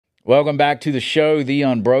Welcome back to the show, The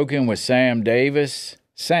Unbroken with Sam Davis.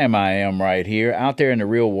 Sam I am right here. Out there in the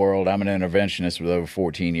real world, I'm an interventionist with over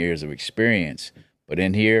 14 years of experience. But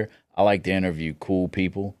in here, I like to interview cool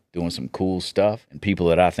people doing some cool stuff and people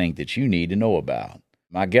that I think that you need to know about.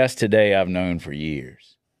 My guest today I've known for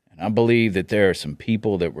years. And I believe that there are some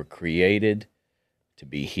people that were created to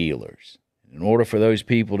be healers. In order for those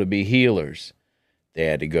people to be healers, they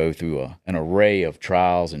had to go through an array of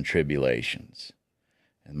trials and tribulations.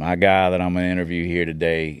 And my guy that I'm going to interview here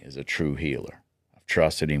today is a true healer. I've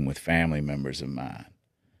trusted him with family members of mine.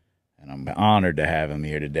 And I'm honored to have him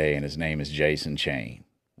here today, and his name is Chane.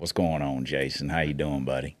 What's going on, Jason? How you doing,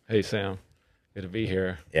 buddy? Hey, Sam. Good to be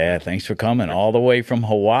here. Yeah, thanks for coming all the way from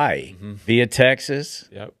Hawaii, via Texas,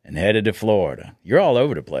 and headed to Florida. You're all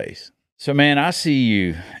over the place. So, man, I see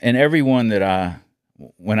you, and everyone that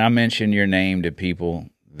when I mention your name to people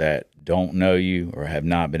that don't know you or have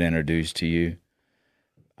not been introduced to you,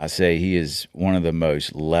 I say he is one of the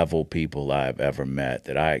most level people I've ever met,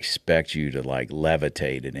 that I expect you to like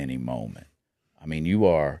levitate at any moment. I mean, you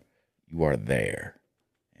are there,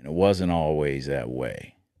 and it wasn't always that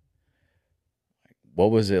way. What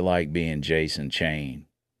was it like being Chane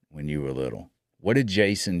when you were little? What did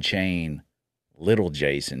little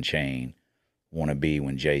Jason Chane, want to be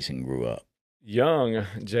when Jason grew up? Young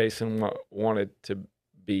Jason wanted to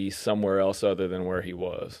be somewhere else other than where he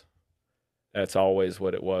was. That's always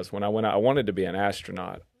what it was. When I went out, I wanted to be an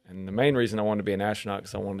astronaut. And the main reason I wanted to be an astronaut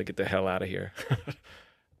is I wanted to get the hell out of here.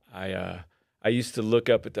 I used to look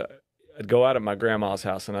up I'd go out at my grandma's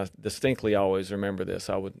house, and I distinctly always remember this.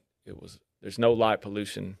 There's no light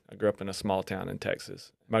pollution. I grew up in a small town in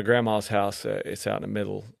Texas. My grandma's house, it's out in the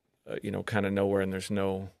middle, kind of nowhere, and there's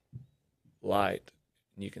no light.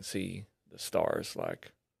 And you can see the stars.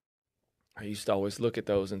 Like, I used to always look at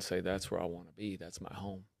those and say, that's where I want to be. That's my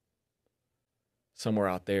home. Somewhere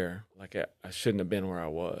out there, like I shouldn't have been where I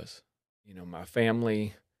was. My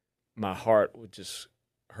family, my heart would just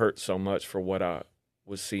hurt so much for what I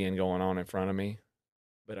was seeing going on in front of me,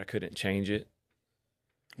 but I couldn't change it.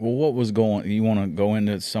 Well, you want to go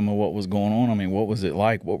into some of what was going on? I mean, what was it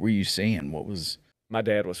like? What were you seeing? My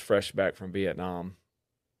dad was fresh back from Vietnam,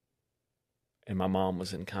 and my mom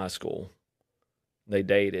was in high school. They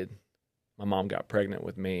dated. My mom got pregnant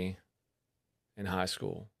with me in high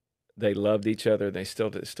school. They loved each other. They're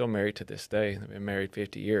still married to this day. They've been married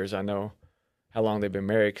 50 years. I know how long they've been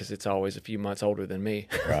married because it's always a few months older than me.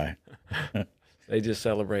 Right. They just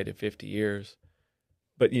celebrated 50 years.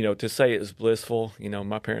 But, to say it was blissful,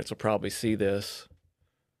 my parents will probably see this.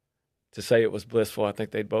 To say it was blissful, I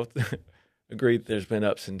think they'd both agree that there's been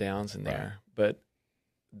ups and downs in there. Right.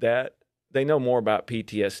 But they know more about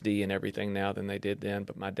PTSD and everything now than they did then.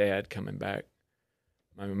 But my dad coming back,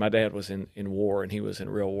 my dad was in war, and he was in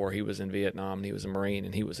real war. He was in Vietnam, and he was a Marine,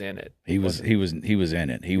 and he was in it. He was in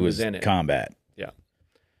it. He was in combat. Yeah.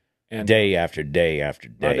 And day after day after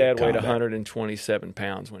day. My dad weighed 127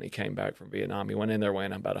 pounds when he came back from Vietnam. He went in there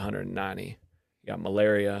weighing about 190. He got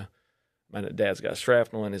malaria. My dad's got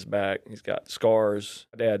shrapnel in his back. He's got scars.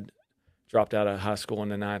 My dad dropped out of high school in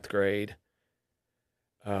the 9th grade.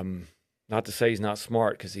 Not to say he's not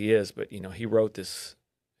smart, because he is, but he wrote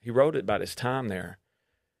it about his time there.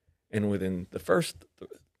 And within the first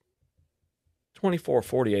 24,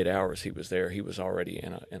 48 hours he was there, he was already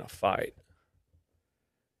in a fight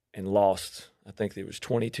and lost. I think there was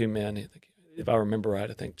 22 men. If I remember right,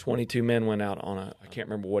 I think 22 men went out on I can't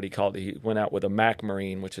remember what he called it. He went out with a Mac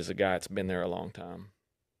Marine, which is a guy that's been there a long time.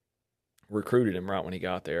 Recruited him right when he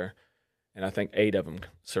got there. And I think 8 of them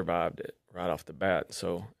survived it right off the bat.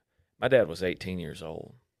 So my dad was 18 years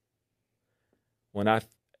old.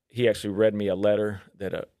 He actually read me a letter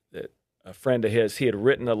that a friend of his, he had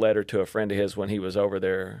written a letter to a friend of his when he was over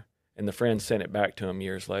there, and the friend sent it back to him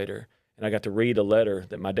years later. And I got to read a letter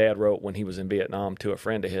that my dad wrote when he was in Vietnam to a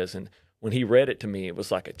friend of his. And when he read it to me, it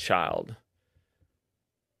was like a child.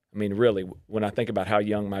 I mean, really, when I think about how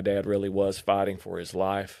young my dad really was fighting for his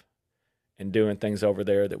life and doing things over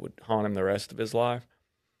there that would haunt him the rest of his life,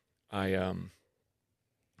 I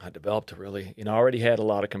developed to really, I already had a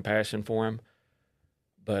lot of compassion for him.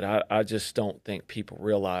 But I just don't think people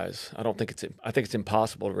realize. I think it's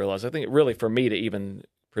impossible to realize. I think really for me to even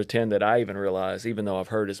pretend that I even realize, even though I've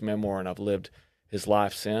heard his memoir and I've lived his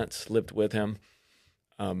life since, lived with him,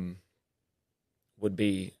 would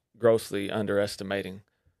be grossly underestimating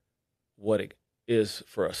what it is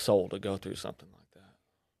for a soul to go through something like that.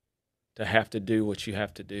 To have to do what you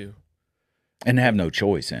have to do. And have no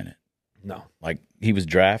choice in it. No. Like, he was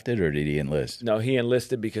drafted, or did he enlist? No, he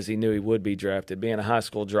enlisted because he knew he would be drafted. Being a high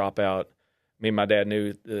school dropout, me and my dad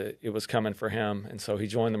knew that it was coming for him, and so he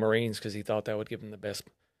joined the Marines because he thought that would give him the best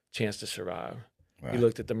chance to survive. Right. He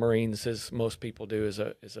looked at the Marines, as most people do, as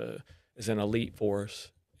an elite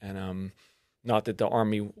force, and not that the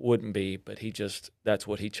Army wouldn't be, but that's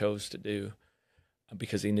what he chose to do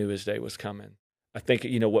because he knew his day was coming. I think,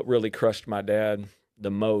 what really crushed my dad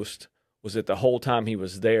the most was that the whole time he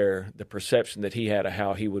was there, the perception that he had of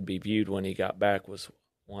how he would be viewed when he got back was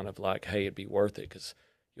one of like, hey, it'd be worth it because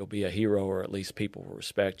you'll be a hero, or at least people will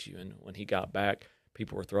respect you. And when he got back,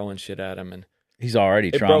 people were throwing shit at him, and he's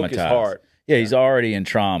already traumatized. It broke his heart. Yeah, he's already in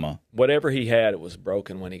trauma. Whatever he had, it was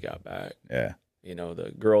broken when he got back. Yeah.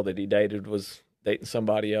 The girl that he dated was dating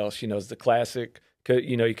somebody else. It's the classic.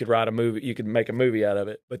 You could write a movie. You could make a movie out of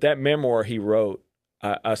it. But that memoir he wrote,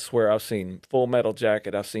 I swear I've seen Full Metal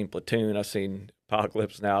Jacket. I've seen Platoon. I've seen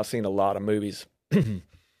Apocalypse Now. I've seen a lot of movies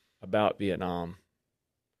about Vietnam.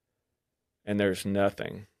 And there's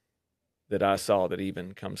nothing that I saw that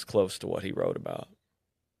even comes close to what he wrote about.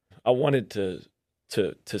 I wanted to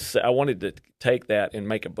take that and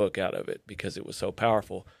make a book out of it because it was so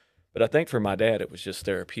powerful. But I think for my dad, it was just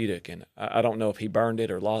therapeutic. And I don't know if he burned it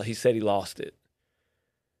or lost. He said he lost it.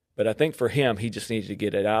 But I think for him, he just needed to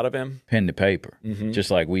get it out of him. Pen to paper,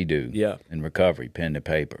 just like we do in recovery, pen to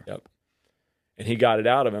paper. Yep. And he got it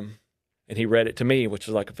out of him, and he read it to me, which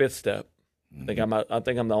was like a fifth step. I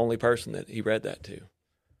think I'm the only person that he read that to.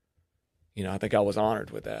 I think I was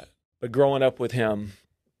honored with that. But growing up with him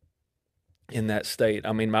in that state,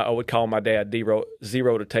 I mean, I would call my dad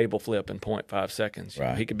zero to table flip in 0.5 seconds.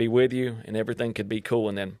 Right. He could be with you, and everything could be cool,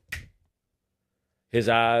 and then his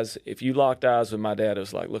eyes, if you locked eyes with my dad, it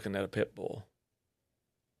was like looking at a pit bull.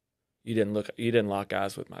 You didn't lock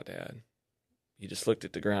eyes with my dad. You just looked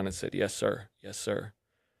at the ground and said, "Yes, sir. Yes, sir."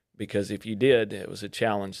 Because if you did, it was a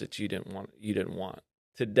challenge that you didn't want.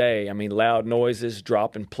 Today, I mean, loud noises,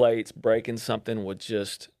 dropping plates, breaking something would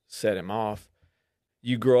just set him off.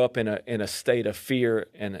 You grow up in a state of fear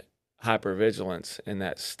and hypervigilance in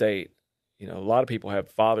that state. A lot of people have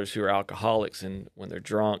fathers who are alcoholics, and when they're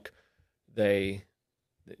drunk, they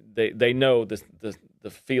know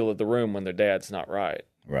the feel of the room when their dad's not right.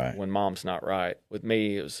 Right. When mom's not right. With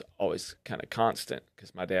me, it was always kind of constant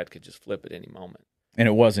because my dad could just flip at any moment. And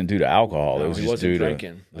it wasn't due to alcohol. No, it was he just wasn't due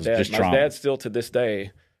drinking. to just my trauma. dad still to this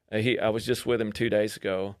day. I was just with him 2 days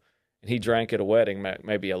ago, and he drank at a wedding,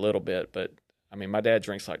 maybe a little bit. But I mean, my dad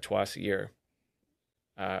drinks like twice a year.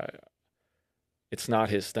 It's not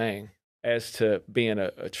his thing. As to being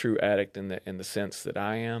a true addict in the sense that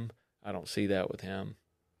I am, I don't see that with him.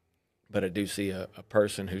 But I do see a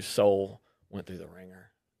person whose soul went through the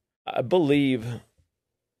ringer. I believe,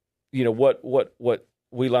 what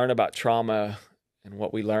we learn about trauma and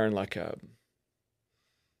what we learn,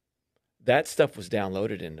 that stuff was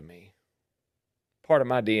downloaded into me. Part of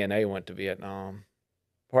my DNA went to Vietnam.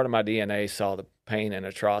 Part of my DNA saw the pain and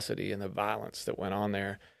atrocity and the violence that went on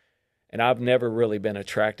there. And I've never really been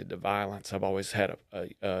attracted to violence. I've always had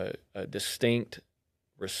a distinct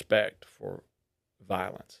respect for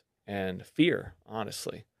violence and fear,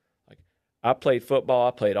 honestly. Like, I played football,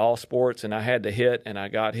 I played all sports, and I had to hit, and I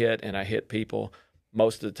got hit, and I hit people.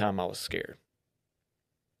 Most of the time I was scared.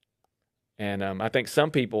 And I think some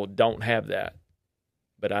people don't have that,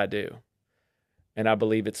 but I do. And I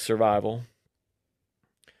believe it's survival.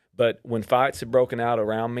 But when fights have broken out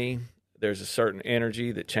around me, there's a certain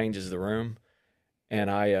energy that changes the room. And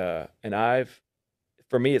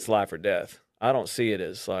for me, it's life or death. I don't see it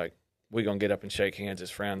as like, we're going to get up and shake hands as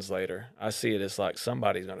friends later. I see it as like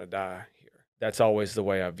somebody's going to die here. That's always the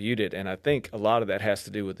way I viewed it. And I think a lot of that has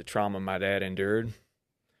to do with the trauma my dad endured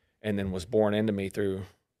and then was born into me through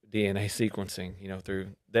DNA sequencing, through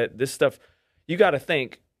this stuff. You got to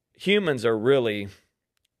think humans are really,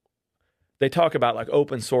 they talk about like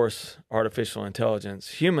open source artificial intelligence.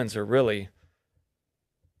 Humans are really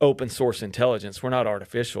open source intelligence. We're not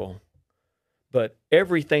artificial. But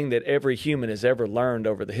everything that every human has ever learned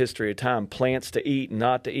over the history of time, plants to eat and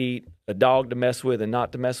not to eat, a dog to mess with and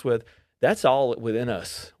not to mess with, that's all within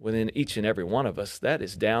us, within each and every one of us. That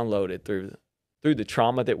is downloaded through the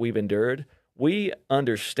trauma that we've endured. We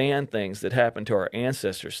understand things that happened to our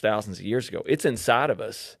ancestors thousands of years ago. It's inside of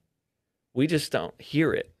us. We just don't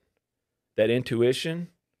hear it. That intuition,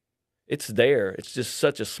 it's there. It's just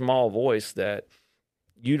such a small voice that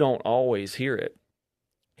you don't always hear it.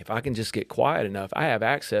 If I can just get quiet enough, I have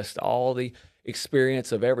access to all the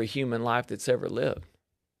experience of every human life that's ever lived.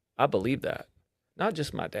 I believe that. Not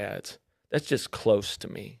just my dad's. That's just close to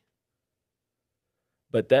me.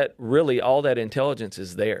 But that really, all that intelligence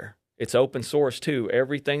is there. It's open source too.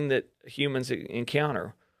 Everything that humans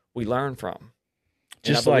encounter, we learn from.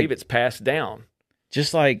 And I believe it's passed down.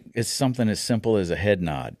 Just like it's something as simple as a head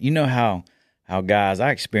nod. You know how how guys,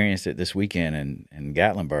 I experienced it this weekend in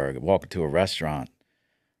Gatlinburg, walking to a restaurant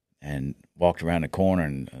and walked around the corner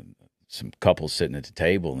and some couples sitting at the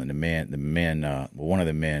table, and one of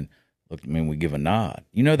the men looked at me and we give a nod.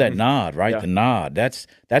 You know that nod, right? Yeah. The nod. That's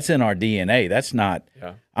in our DNA. That's not,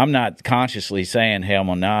 I'm not consciously saying, hey, I'm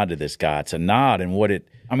going to nod to this guy. It's a nod, and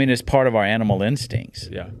it's part of our animal instincts.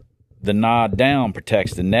 Yeah. The nod down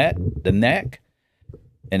protects the neck,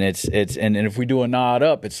 and and if we do a nod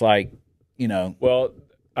up, it's like, Well,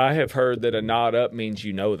 I have heard that a nod up means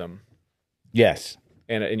you know them. Yes.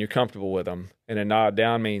 And you're comfortable with them. And a nod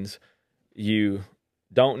down means you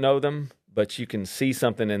don't know them, but you can see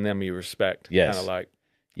something in them you respect. Yes. Kind of like.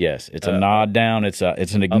 Yes. It's a nod down. It's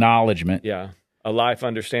an acknowledgement. Yeah. A life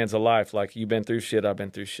understands a life. Like, you've been through shit, I've been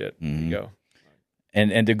through shit. Mm-hmm. You go.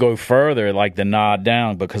 And to go further, like the nod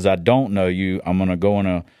down, because I don't know you, I'm going to go in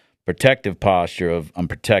a protective posture of I'm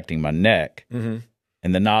protecting my neck. Mm-hmm.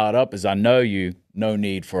 And the nod up is I know you, no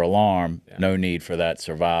need for alarm, no need for that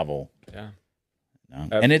survival. Yeah. No.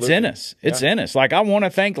 And it's in us. It's in us. Like, I want to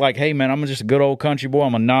think like, hey, man, I'm just a good old country boy.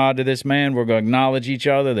 I'm going to nod to this man. We're going to acknowledge each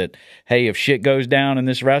other that, hey, if shit goes down in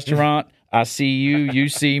this restaurant, I see you, you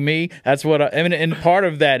see me. That's what I mean. And part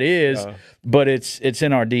of that is, but it's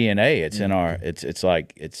in our DNA. It's in our, it's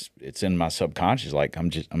like, it's in my subconscious. Like, I'm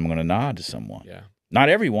going to nod to someone. Yeah. Not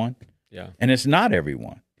everyone. Yeah. And it's not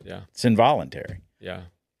everyone. Yeah. It's involuntary. Yeah.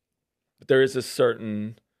 But there's a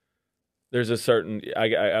certain,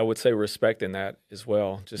 I would say, respect in that as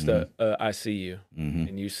well. Just I see you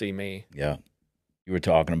and you see me. Yeah. You were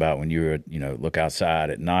talking about when you were, look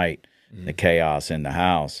outside at night, the chaos in the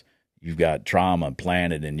house. You've got trauma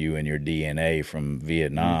planted in you and your DNA from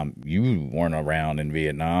Vietnam. You weren't around in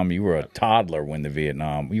Vietnam. You were a toddler when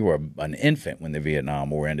you were an infant when the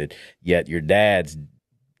Vietnam War ended, yet your dad's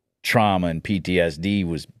trauma and PTSD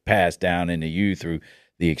was passed down into you through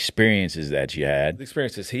the experiences that you had. The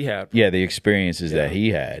experiences he had. Yeah, the experiences that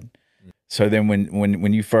he had. So then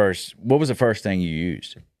when you first, what was the first thing you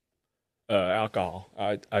used? Alcohol.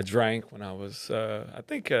 I drank when I was, I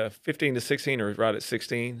think 15 to 16 or right at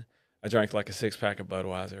 16. I drank like a 6-pack of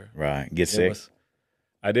Budweiser. Right. Get sick?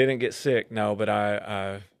 I didn't get sick, no, but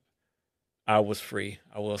I was free,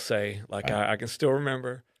 I will say. Like, I can still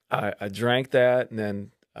remember. I drank that, and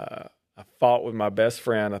then I fought with my best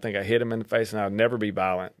friend. I think I hit him in the face, and I would never be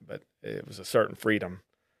violent, but it was a certain freedom.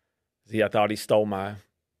 I thought he stole my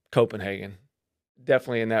Copenhagen.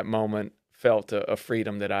 Definitely in that moment felt a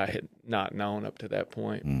freedom that I had not known up to that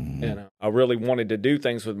point. Mm-hmm. And I really wanted to do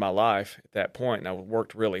things with my life at that point, and I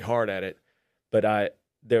worked really hard at it. But I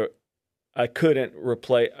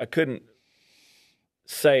couldn't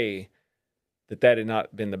say that had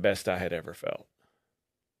not been the best I had ever felt.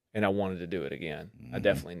 And I wanted to do it again. I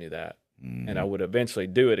definitely knew that. And I would eventually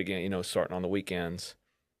do it again, starting on the weekends,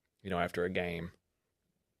 after a game,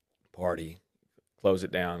 party, close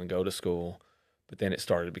it down and go to school. But then it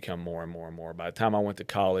started to become more and more and more. By the time I went to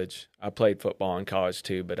college, I played football in college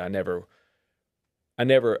too, but I never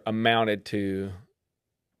amounted to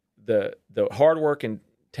the hard work and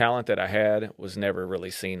talent that I had was never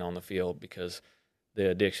really seen on the field because the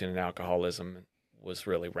addiction and alcoholism was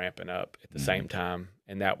really ramping up at the same time.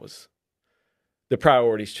 And that was, the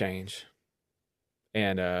priorities change.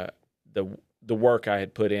 And the work I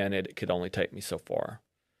had put in, it could only take me so far.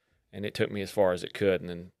 And it took me as far as it could. And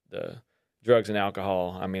then the drugs and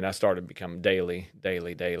alcohol, I started becoming daily.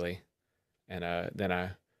 And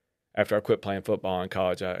then after I quit playing football in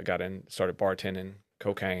college, I started bartending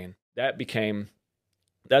cocaine.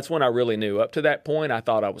 That's when I really knew. Up to that point, I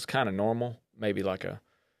thought I was kind of normal, maybe like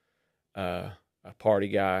a party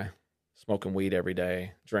guy, smoking weed every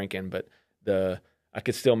day, drinking, but I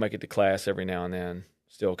could still make it to class every now and then,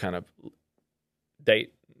 still kind of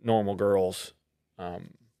date normal girls.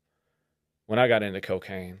 When I got into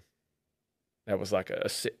cocaine, that was like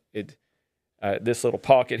this little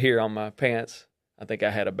pocket here on my pants. I think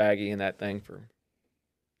I had a baggie in that thing for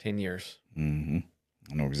 10 years. Mm-hmm.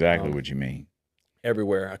 I know exactly what you mean.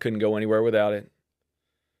 Everywhere. I couldn't go anywhere without it.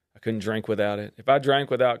 I couldn't drink without it. If I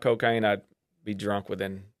drank without cocaine, I'd be drunk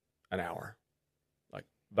within an hour, like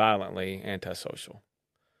violently antisocial.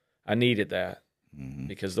 I needed that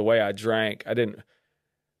because the way I drank, I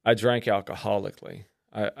drank alcoholically.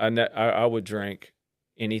 I would drink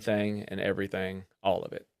anything and everything, all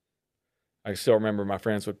of it. I still remember my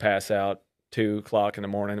friends would pass out 2:00 in the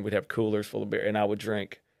morning. We'd have coolers full of beer, and I would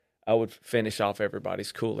drink. I would finish off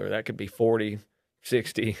everybody's cooler. That could be 40,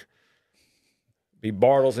 60. Be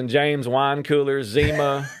Bartles and James wine coolers,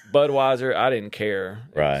 Zima, Budweiser. I didn't care.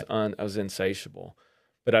 Right. I was insatiable.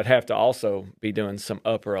 But I'd have to also be doing some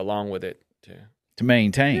upper along with it to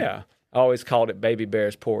maintain. Yeah. I always called it baby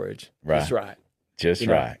bear's porridge. Right. Just right. Just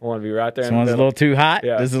right. I want to be right there. This one's a little too hot.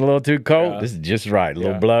 Yeah. This is a little too cold. Yeah. This is just right. A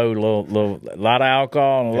little blow, a lot of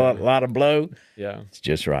alcohol, and a lot of blow. Yeah. It's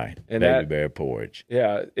just right. And baby bear porridge.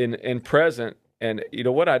 Yeah. In present, and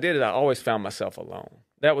what I did is I always found myself alone.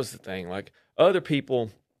 That was the thing. Like other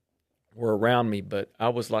people were around me, but I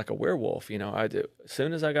was like a werewolf. As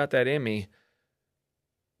soon as I got that in me,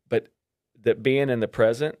 but that being in the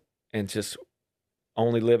present and just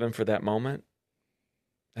only living for that moment,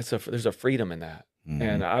 there's a freedom in that. Mm-hmm.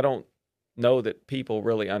 And I don't know that people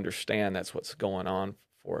really understand that's what's going on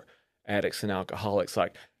for addicts and alcoholics.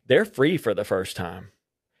 Like they're free for the first time.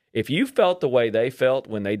 If you felt the way they felt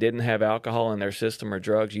when they didn't have alcohol in their system or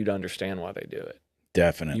drugs, you'd understand why they do it.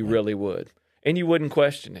 Definitely. You really would. And you wouldn't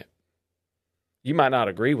question it. You might not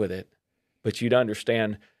agree with it, but you'd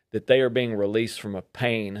understand that they are being released from a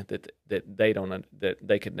pain that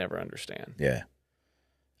they could never understand. Yeah.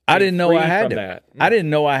 I didn't know I had that. I didn't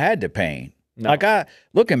know I had the pain. No. Like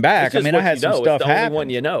looking back, I had some stuff happen. Only one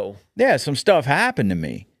you know. Yeah, some stuff happened to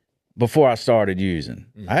me before I started using.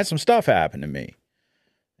 Mm-hmm. I had some stuff happen to me.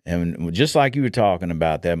 And just like you were talking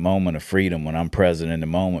about, that moment of freedom when I'm present in the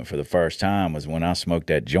moment for the first time was when I smoked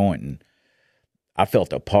that joint and I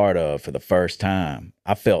felt a part of for the first time.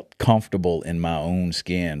 I felt comfortable in my own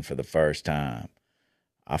skin for the first time.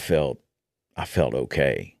 I felt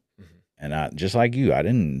okay. And just like you, I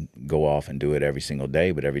didn't go off and do it every single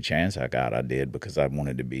day, but every chance I got, I did because I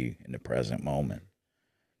wanted to be in the present moment.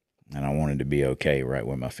 And I wanted to be okay right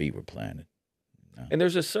where my feet were planted. And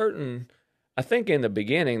there's I think in the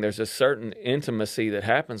beginning, there's a certain intimacy that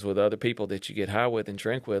happens with other people that you get high with and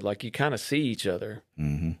drink with. Like you kind of see each other,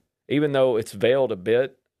 mm-hmm. even though it's veiled a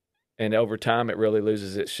bit, and over time it really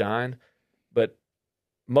loses its shine. But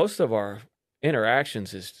most of our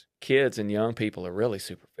interactions as kids and young people are really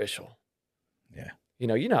superficial. Yeah.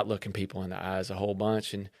 You're not looking people in the eyes a whole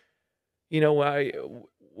bunch. And,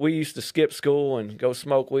 we used to skip school and go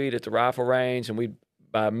smoke weed at the rifle range, and we'd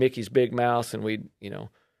buy Mickey's Big Mouse, and we'd,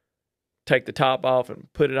 take the top off and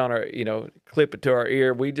put it on our, clip it to our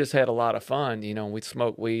ear. We just had a lot of fun, we'd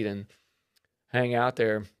smoke weed and hang out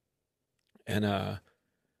there. And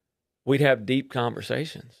we'd have deep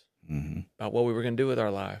conversations mm-hmm. about what we were going to do with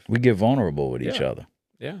our life. We get vulnerable with each other.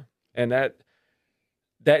 Yeah. And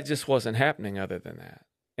that just wasn't happening other than that.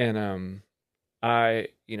 And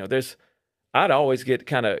I'd always get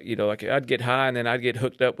kind of, like I'd get high and then I'd get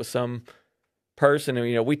hooked up with some person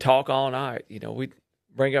and, we talk all night, we'd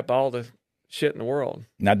bring up all the shit in the world.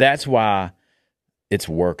 Now that's why it's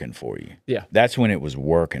working for you. Yeah. That's when it was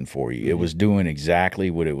working for you. Mm-hmm. It was doing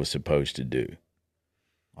exactly what it was supposed to do.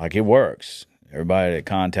 Like it works. Everybody that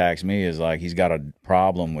contacts me is like, he's got a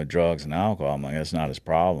problem with drugs and alcohol. I'm like, that's not his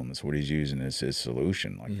problem. That's what he's using as his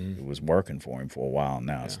solution. Like mm-hmm. it was working for him for a while.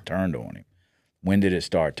 Now it's turned on him. When did it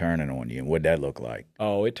start turning on you, and what'd that look like?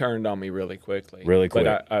 Oh, it turned on me really quickly. Really quick.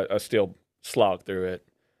 But I still slogged through it.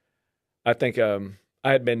 I think I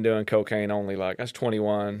had been doing cocaine only I was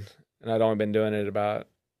 21, and I'd only been doing it about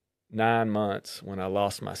 9 months when I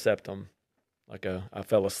lost my septum. I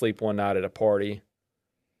fell asleep one night at a party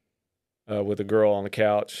with a girl on the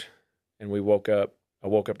couch, and I woke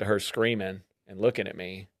up to her screaming and looking at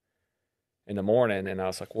me in the morning, and I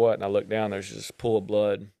was like, what? And I looked down, there's just a pool of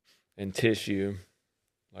blood and tissue,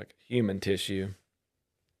 like human tissue,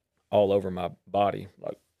 all over my body.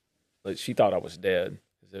 Like she thought I was dead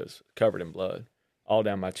because it was covered in blood, all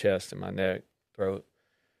down my chest and my neck, throat.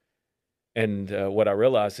 And what I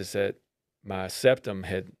realized is that my septum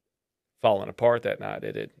had fallen apart that night.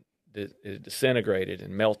 It disintegrated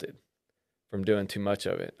and melted from doing too much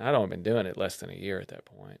of it. I'd only been doing it less than a year at that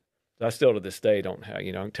point. I still to this day don't have, I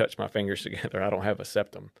can touch my fingers together. I don't have a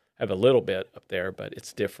septum. I have a little bit up there, but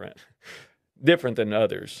it's different than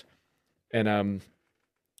others. And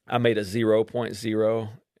I made a 0.0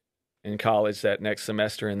 in college that next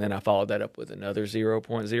semester, and then I followed that up with another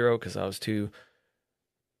 0.0 because I was too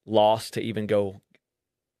lost to even go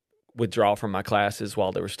withdraw from my classes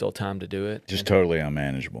while there was still time to do it. Just totally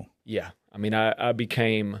unmanageable. Yeah. I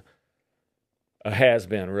became a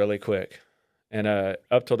has-been really quick. And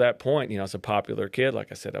up till that point, I was a popular kid. Like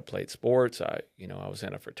I said, I played sports. I was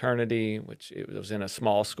in a fraternity, which it was in a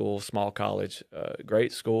small school, small college,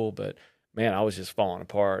 great school. But, man, I was just falling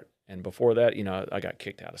apart. And before that, I got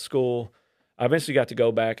kicked out of school. I eventually got to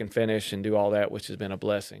go back and finish and do all that, which has been a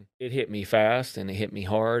blessing. It hit me fast and it hit me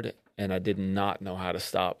hard, and I did not know how to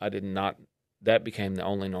stop. That became the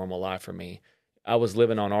only normal life for me. I was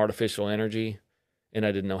living on artificial energy, and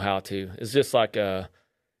I didn't know how to. It's just like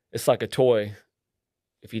it's like a toy,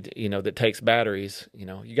 if that takes batteries.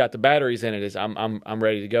 You got the batteries in it. I'm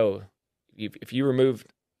ready to go. If you remove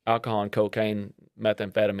alcohol and cocaine,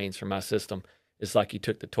 methamphetamines from my system, it's like you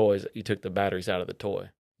took the batteries out of the toy.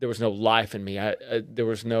 There was no life in me. I could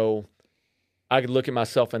look at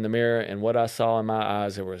myself in the mirror, and what I saw in my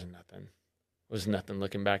eyes, there was nothing. There was nothing.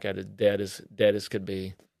 Looking back at it, dead as could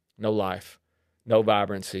be. No life, no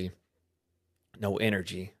vibrancy, no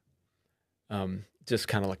energy. Just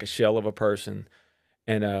kind of like a shell of a person.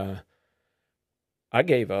 And I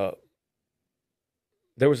gave up.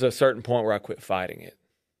 There was a certain point where I quit fighting it.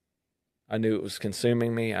 I knew it was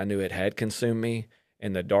consuming me. I knew it had consumed me,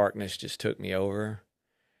 and the darkness just took me over.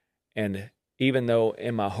 And even though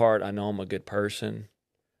in my heart I know I'm a good person,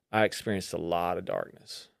 I experienced a lot of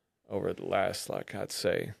darkness over the last, like I'd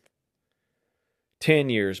say, 10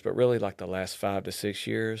 years, but really like the last 5 to 6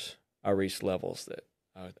 years, I reached levels that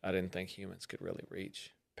I didn't think humans could really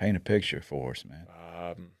reach. Paint a picture for us, man.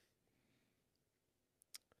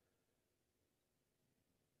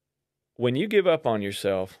 When you give up on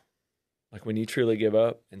yourself, like when you truly give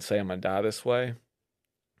up and say, I'm going to die this way,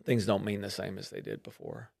 things don't mean the same as they did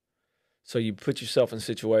before. So you put yourself in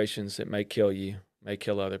situations that may kill you, may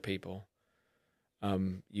kill other people.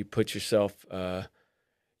 You put yourself,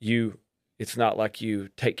 it's not like you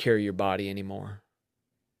take care of your body anymore.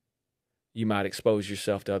 You might expose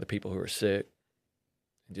yourself to other people who are sick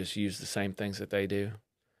and just use the same things that they do.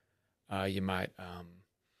 You might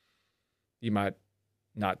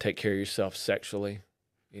not take care of yourself sexually.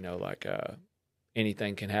 Like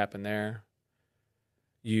anything can happen there.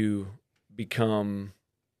 You become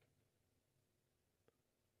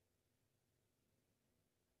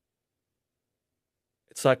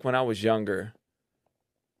it's like when I was younger,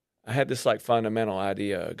 I had this like fundamental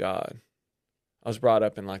idea of God. I was brought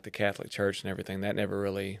up in like the Catholic Church and everything. That never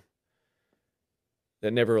really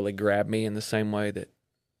grabbed me in the same way that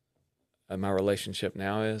my relationship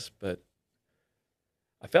now is. But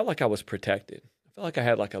I felt like I was protected. I felt like I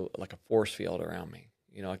had like a force field around me.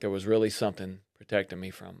 Like there was really something protecting me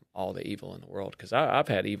from all the evil in the world. Because I've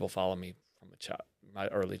had evil follow me from my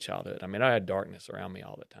early childhood. I mean, I had darkness around me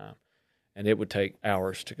all the time. And it would take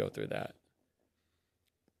hours to go through that.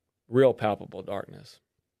 Real palpable darkness.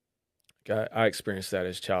 I experienced that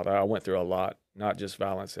as a child. I went through a lot, not just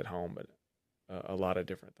violence at home, but a lot of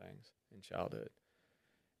different things in childhood.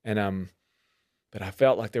 And but I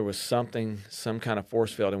felt like there was some kind of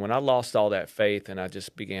force field. And when I lost all that faith and I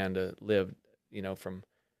just began to live, from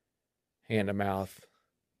hand to mouth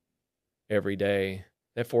every day,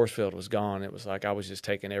 that force field was gone. It was like I was just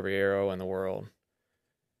taking every arrow in the world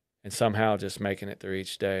and somehow just making it through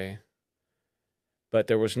each day. But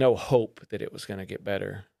there was no hope that it was going to get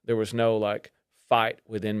better. There was no like fight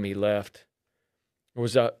within me left.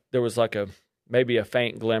 There was like maybe a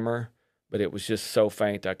faint glimmer, but it was just so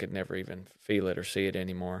faint I could never even feel it or see it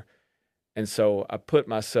anymore. And so I put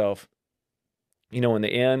myself, in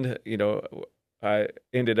the end, I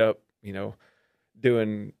ended up,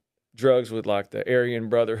 doing drugs with like the Aryan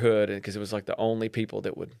Brotherhood, because it was like the only people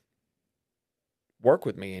that would work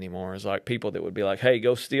with me anymore. It's like people that would be like, hey,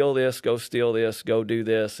 go steal this, go do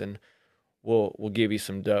this, and we'll give you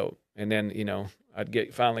some dope. And then,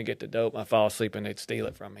 I'd finally get the dope, I'd fall asleep and they'd steal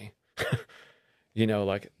it from me.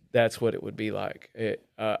 Like that's what it would be like.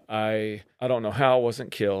 I don't know how I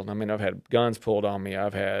wasn't killed. I mean, I've had guns pulled on me.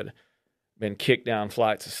 I've been kicked down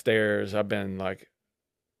flights of stairs. I've been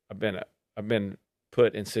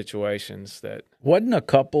put in situations that... Wasn't a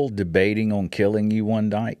couple debating on killing you one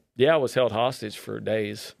night? Yeah, I was held hostage for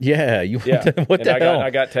days. Yeah, what the hell? I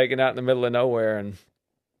got taken out in the middle of nowhere, and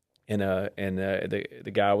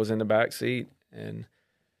the guy was in the back seat, and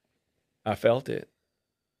I felt it.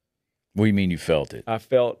 What do you mean you felt it? I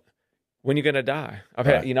felt, when you're gonna die. I've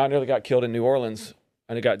had, I nearly got killed in New Orleans,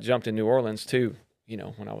 and I got jumped in New Orleans too.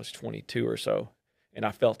 When I was 22 or so, and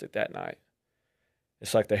I felt it that night.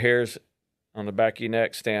 It's like the hairs on the back of your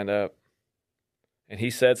neck stand up. And he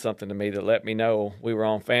said something to me that let me know we were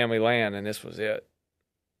on family land, and this was it.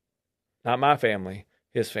 Not my family,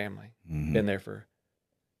 his family. Mm-hmm. Been there for,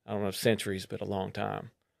 I don't know, centuries, but a long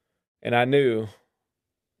time. And I knew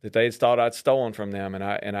that they thought I'd stolen from them, and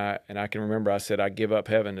I can remember I said, I give up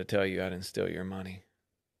heaven to tell you I didn't steal your money.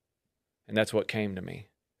 And that's what came to me.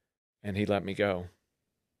 And he let me go.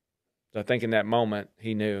 I think in that moment,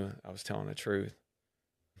 he knew I was telling the truth.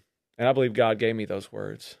 And I believe God gave me those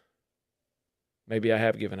words. Maybe I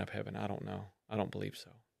have given up heaven. I don't know. I don't believe so.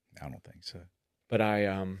 I don't think so. But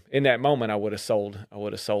in that moment, I would have sold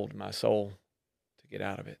my soul to get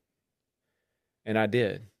out of it. And I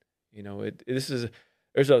did.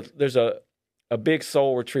 There's a big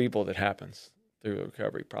soul retrieval that happens through the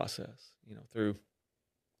recovery process. We're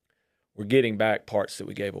getting back parts that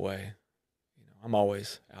we gave away. I'm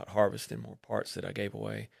always out harvesting more parts that I gave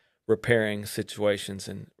away, repairing situations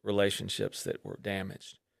and relationships that were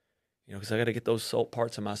damaged. Because I got to get those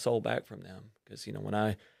parts of my soul back from them. Because, when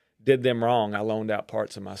I did them wrong, I loaned out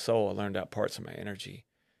parts of my soul. I learned out parts of my energy.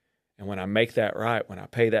 And when I make that right, when I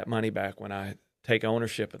pay that money back, when I take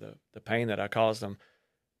ownership of the pain that I caused them,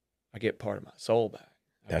 I get part of my soul back.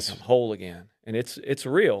 I become whole again. And it's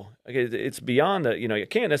real. It's beyond you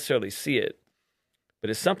can't necessarily see it, but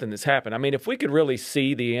it's something that's happened. I mean, if we could really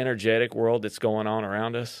see the energetic world that's going on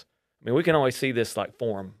around us, we can only see this like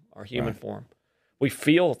form, our human form. We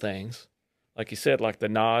feel things, like you said, like the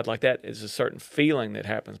nod, like that is a certain feeling that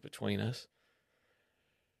happens between us.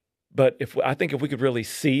 But I think if we could really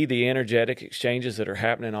see the energetic exchanges that are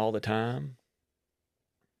happening all the time,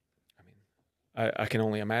 I can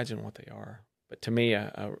only imagine what they are. But to me,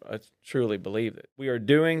 I truly believe that we are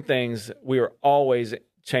doing things, we are always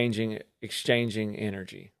exchanging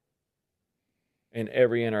energy in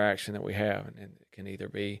every interaction that we have. And it can either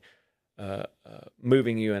be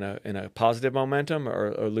moving you in a positive momentum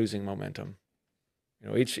or losing momentum.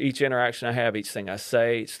 Each interaction I have, each thing I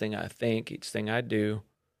say, each thing I think, each thing I do,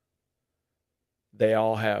 they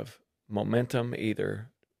all have momentum either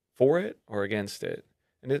for it or against it.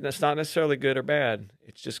 And it's not necessarily good or bad.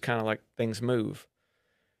 It's just kind of like things move.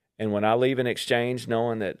 And when I leave an exchange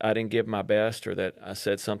knowing that I didn't give my best or that I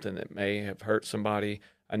said something that may have hurt somebody,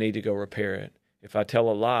 I need to go repair it. If I tell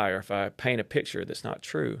a lie or if I paint a picture that's not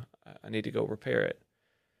true, I need to go repair it.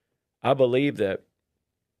 I believe that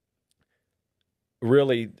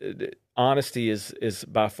really honesty is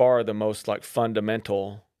by far the most like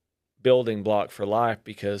fundamental building block for life,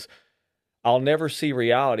 because I'll never see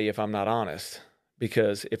reality if I'm not honest.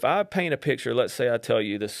 Because if I paint a picture, let's say I tell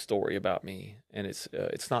you this story about me and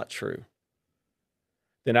it's not true,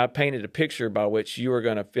 then I painted a picture by which you are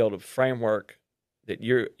going to build a framework that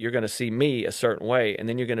you're going to see me a certain way, and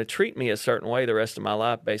then you're going to treat me a certain way the rest of my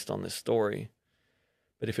life based on this story.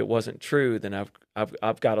 But if it wasn't true, then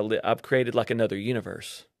I've created like another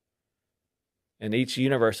universe. And each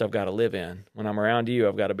universe I've got to live in. When I'm around you,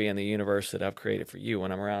 I've got to be in the universe that I've created for you.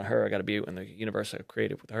 When I'm around her, I got to be in the universe I've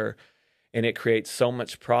created with her. And it creates so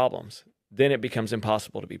much problems. Then it becomes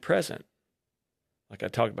impossible to be present. Like I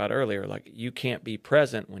talked about earlier, like you can't be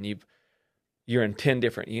present when you're in 10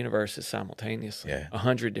 different universes simultaneously,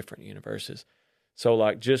 100 different universes. So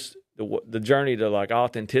like just the journey to like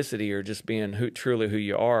authenticity or just being truly who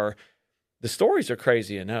you are, the stories are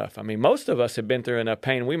crazy enough. Most of us have been through enough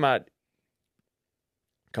pain. We might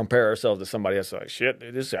compare ourselves to somebody else like, shit,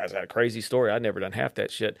 dude, this guy's had a crazy story. I've never done half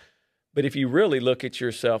that shit. But if you really look at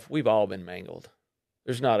yourself, we've all been mangled.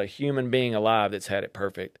 There's not a human being alive that's had it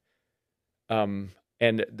perfect.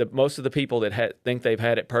 And most of the people that think they've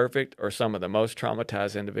had it perfect are some of the most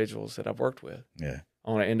traumatized individuals that I've worked with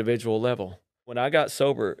on an individual level. When I got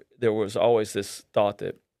sober, there was always this thought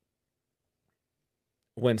that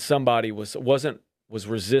when somebody was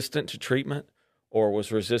resistant to treatment or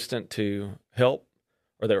was resistant to help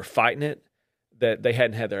or they were fighting it, that they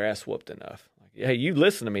hadn't had their ass whooped enough. Hey, you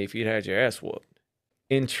listen to me if you'd had your ass whooped.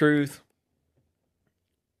 In truth,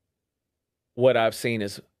 what I've seen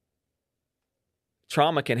is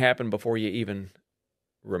trauma can happen before you even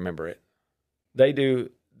remember it.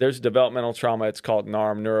 There's developmental trauma. It's called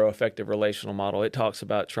NARM, Neuroaffective Relational Model. It talks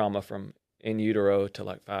about trauma from in utero to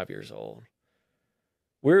like 5 years old.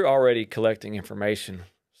 We're already collecting information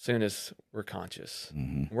as soon as we're conscious.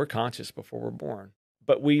 Mm-hmm. We're conscious before we're born.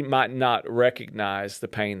 But we might not recognize the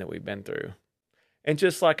pain that we've been through. And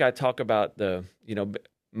just like I talk about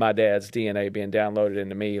my dad's DNA being downloaded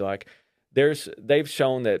into me, like they've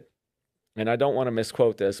shown that, and I don't want to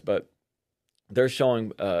misquote this, but they're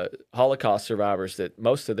showing Holocaust survivors that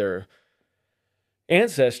most of their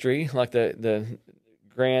ancestry, like the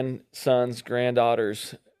grandsons,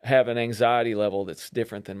 granddaughters, have an anxiety level that's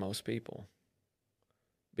different than most people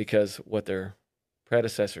because what their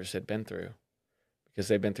predecessors had been through, because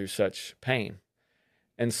they've been through such pain.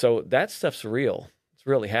 And so that stuff's real. It's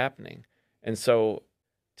really happening. And so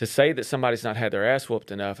to say that somebody's not had their ass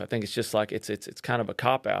whooped enough, I think it's just like it's kind of a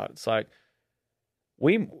cop-out. It's like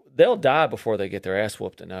they'll die before they get their ass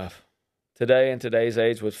whooped enough. Today, in today's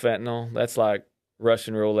age with fentanyl, that's like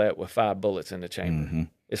Russian roulette with 5 bullets in the chamber. Mm-hmm.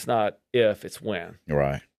 It's not if, it's when.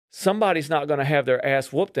 Right. Somebody's not going to have their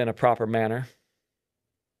ass whooped in a proper manner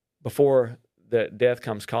before the death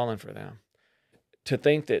comes calling for them. To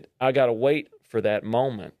think that I got to wait for that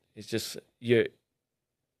moment is just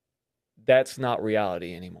that's not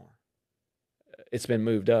reality anymore. It's been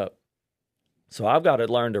moved up. So I've got to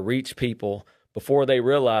learn to reach people before they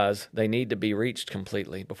realize they need to be reached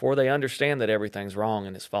completely, before they understand that everything's wrong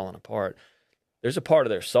and it's falling apart. There's a part of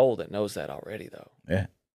their soul that knows that already, though. Yeah.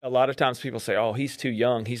 A lot of times people say, oh, he's too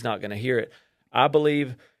young. He's not going to hear it. I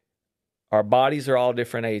believe our bodies are all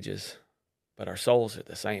different ages, but our souls are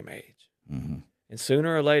the same age. Mm-hmm. And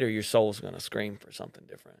sooner or later, your soul's going to scream for something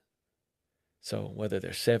different. So whether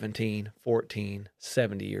they're 17, 14,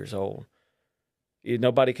 70 years old,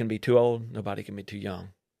 nobody can be too old. Nobody can be too young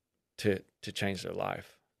to change their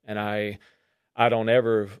life. And I don't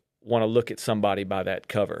ever want to look at somebody by that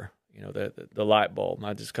cover, the light bulb.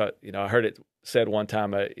 I just I heard it said one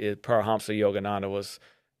time, Paramahansa Yogananda was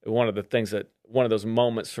one of those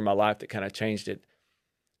moments from my life that kind of changed it.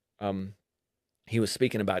 He was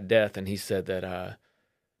speaking about death, and he said that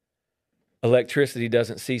electricity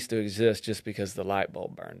doesn't cease to exist just because the light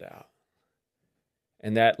bulb burned out.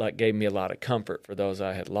 And that gave me a lot of comfort for those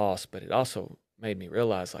I had lost, but it also made me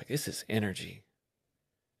realize this is energy.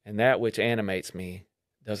 And that which animates me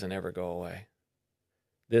doesn't ever go away.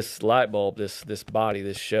 This light bulb, this body,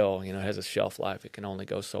 this shell, has a shelf life. It can only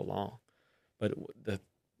go so long. But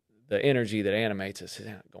the energy that animates us is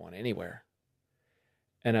not going anywhere.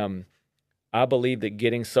 And I believe that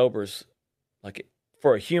getting sober is,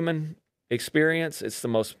 for a human experience, it's the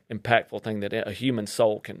most impactful thing that a human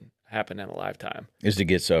soul can happen in a lifetime. Is to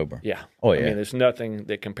get sober. Yeah. Oh, yeah. I mean, there's nothing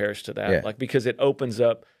that compares to that. Yeah. Because it opens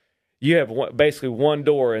up, you have basically one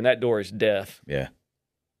door, and that door is death. Yeah.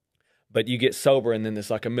 But you get sober, and then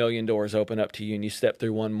there's a million doors open up to you, and you step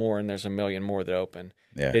through one more, and there's a million more that open.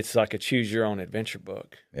 Yeah. It's like a choose-your-own-adventure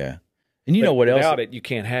book. Yeah. And you know what else? Without it, you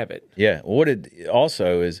can't have it. Yeah. What it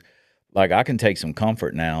also is, I can take some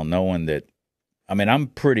comfort now knowing that, I'm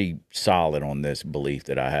pretty solid on this belief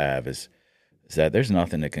that I have is that there's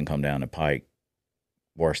nothing that can come down the pike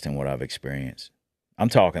worse than what I've experienced. I'm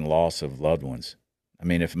talking loss of loved ones.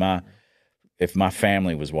 If my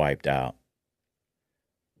family was wiped out,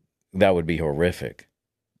 that would be horrific,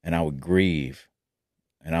 and I would grieve,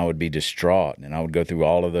 and I would be distraught, and I would go through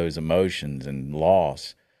all of those emotions and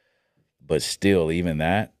loss. But still, even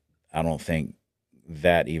that, I don't think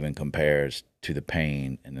that even compares to the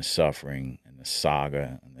pain and the suffering and the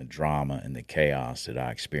saga and the drama and the chaos that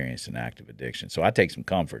I experienced in active addiction. So I take some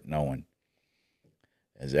comfort knowing,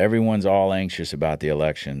 as everyone's all anxious about the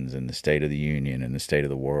elections and the state of the union and the state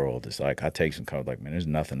of the world, it's I take some comfort, man, there's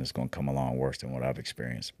nothing that's going to come along worse than what I've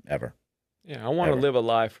experienced, ever. Yeah, I want to live a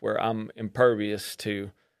life where I'm impervious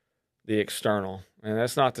to the external. And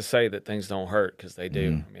that's not to say that things don't hurt, because they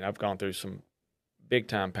do. Mm-hmm. I've gone through some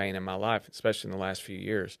big-time pain in my life, especially in the last few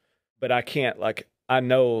years. But I can't, I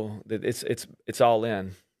know that it's all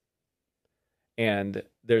in. And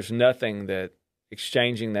there's nothing that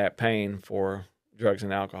exchanging that pain for drugs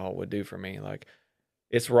and alcohol would do for me.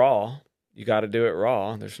 It's raw. You got to do it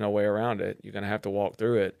raw. There's no way around it. You're going to have to walk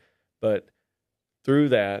through it. But through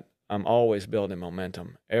that, I'm always building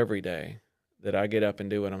momentum every day that I get up and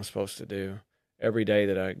do what I'm supposed to do. Every day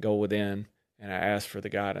that I go within and I ask for the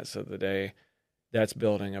guidance of the day, that's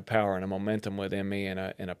building a power and a momentum within me and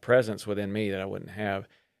a presence within me that I wouldn't have.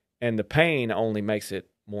 And the pain only makes it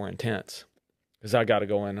more intense, because I got to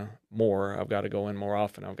go in more. I've got to go in more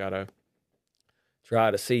often. I've got to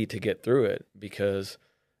try to get through it, because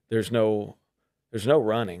there's no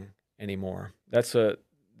running anymore. That's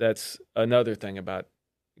another thing about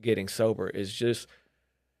getting sober, is just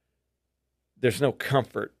there's no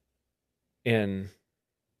comfort in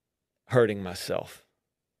hurting myself.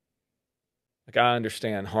 I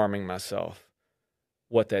understand harming myself,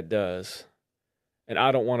 what that does, and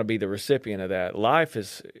I don't want to be the recipient of that. Life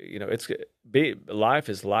is, life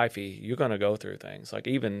is lifey. You're going to go through things.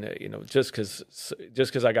 Even, just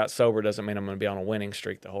because I got sober doesn't mean I'm going to be on a winning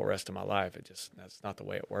streak the whole rest of my life. That's not the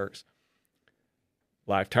way it works.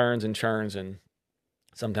 Life turns and churns, and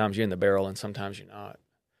sometimes you're in the barrel and sometimes you're not.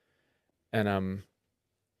 And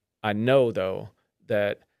I know, though,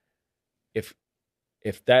 that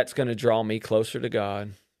if that's going to draw me closer to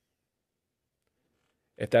God,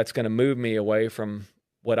 if that's going to move me away from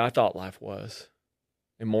what I thought life was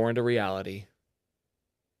and more into reality,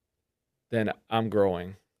 then I'm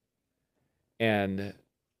growing. And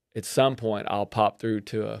at some point, I'll pop through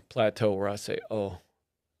to a plateau where I say, oh,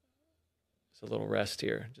 there's a little rest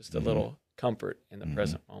here, just a little comfort in the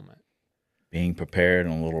present moment. Being prepared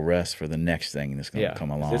and a little rest for the next thing that's going to come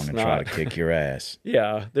along and try to kick your ass.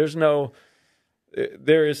 Yeah, there's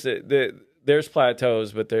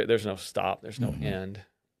plateaus, but there's no stop. There's no end.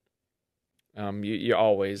 You're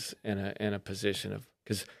always in a position of,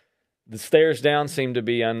 because the stairs down seem to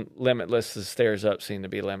be limitless. The stairs up seem to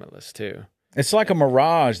be limitless too. It's like a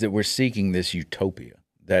mirage that we're seeking, this utopia,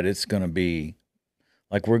 that it's going to be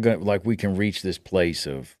we can reach this place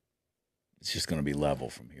of, it's just going to be level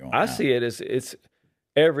from here on out. I see it as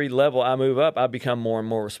every level I move up, I become more and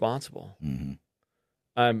more responsible.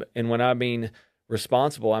 Mm-hmm. And when I mean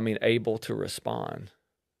responsible, I mean able to respond.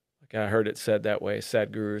 Like I heard it said that way.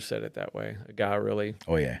 Sadhguru said it that way. A guy I really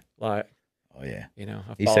Oh yeah. like. Oh yeah. You know,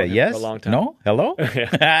 I've He followed said him yes. for a long time. No. Hello.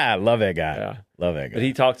 Yeah. Love that guy. Yeah. Love that guy. But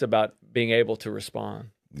he talks about being able to respond.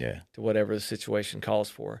 Yeah. To whatever the situation calls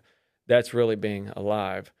for. That's really being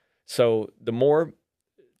alive. So the more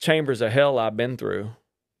chambers of hell I've been through,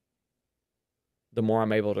 the more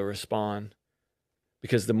I'm able to respond.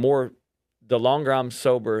 Because the longer I'm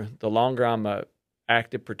sober, the longer I'm a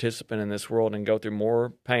active participant in this world and go through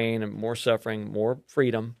more pain and more suffering, more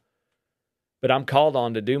freedom. But I'm called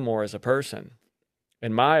on to do more as a person.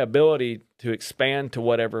 And my ability to expand to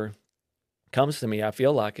whatever comes to me, I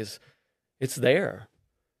feel like it's there.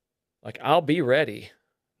 Like I'll be ready.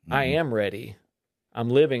 Mm-hmm. I am ready. I'm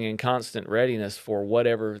living in constant readiness for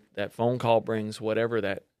whatever that phone call brings, whatever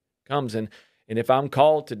that comes. And if I'm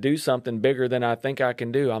called to do something bigger than I think I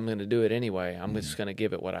can do, I'm going to do it anyway. I'm just going to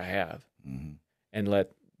give it what I have and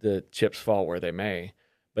let the chips fall where they may.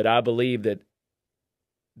 But I believe that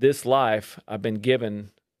this life, I've been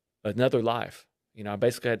given another life. You know, I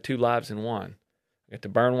basically had 2 lives in one. I got to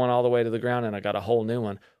burn one all the way to the ground, and I got a whole new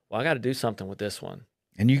one. Well, I got to do something with this one.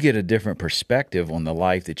 And you get a different perspective on the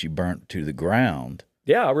life that you burnt to the ground.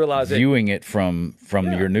 Yeah, I realize viewing it from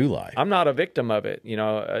your new life. I'm not a victim of it. You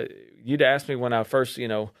know, you'd asked me when I first,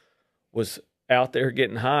 was out there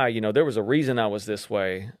getting high. There was a reason I was this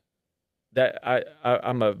way. That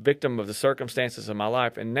I'm a victim of the circumstances of my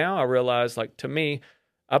life, and now I realize, like, to me,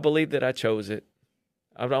 I believe that I chose it.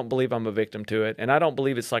 I don't believe I'm a victim to it, and I don't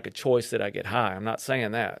believe it's like a choice that I get high. I'm not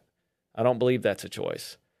saying that. I don't believe that's a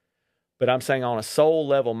choice. But I'm saying on a soul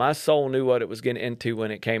level, my soul knew what it was getting into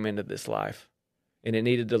when it came into this life. And it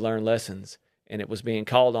needed to learn lessons. And it was being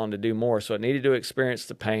called on to do more. So it needed to experience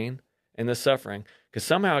the pain and the suffering. Because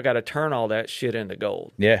somehow I got to turn all that shit into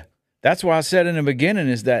gold. Yeah. That's why I said in the beginning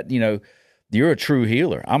is that, you're a true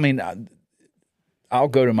healer. I mean, I'll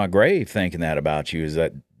go to my grave thinking that about you, is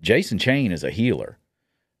that Jason Chane is a healer.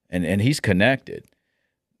 And he's connected.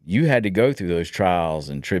 You had to go through those trials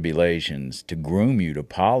and tribulations to groom you, to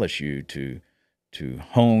polish you, to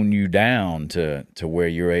hone you down to where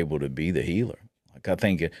you're able to be the healer. Like, I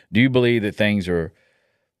think, do you believe that things are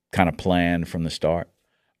kind of planned from the start?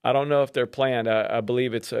 I don't know if they're planned. I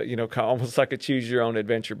believe it's almost like a choose your own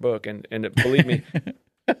adventure book. And believe me,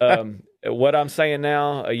 what I'm saying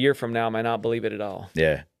now, a year from now, I may not believe it at all.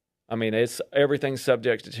 Yeah. I mean, everything's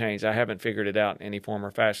subject to change. I haven't figured it out in any form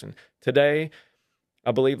or fashion. Today,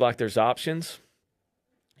 I believe like there's options,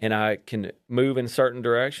 and I can move in certain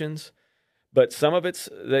directions. But some of it's,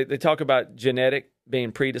 they talk about genetic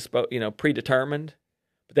being predetermined,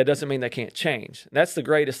 but that doesn't mean they can't change. And that's the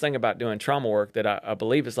greatest thing about doing trauma work that I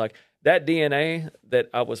believe is like that DNA that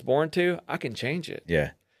I was born to, I can change it.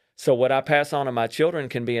 Yeah. So what I pass on to my children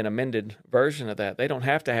can be an amended version of that. They don't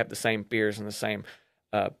have to have the same fears and the same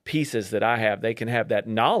pieces that I have. They can have that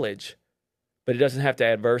knowledge, but it doesn't have to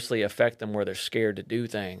adversely affect them where they're scared to do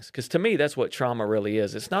things. Because to me, that's what trauma really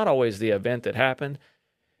is. It's not always the event that happened.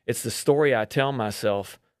 It's the story I tell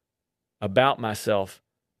myself about myself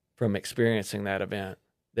from experiencing that event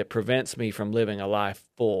that prevents me from living a life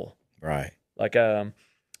full. Right. Like I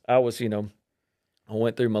was, I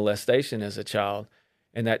went through molestation as a child,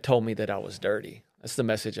 and that told me that I was dirty. That's the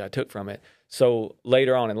message I took from it. So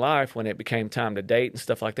later on in life, when it became time to date and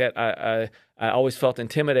stuff like that, I always felt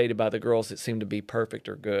intimidated by the girls that seemed to be perfect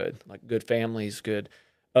or good, like good families, good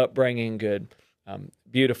upbringing, good,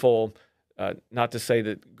 beautiful. Not to say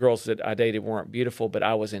that girls that I dated weren't beautiful, but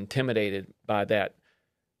I was intimidated by that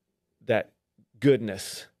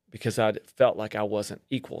goodness because I felt like I wasn't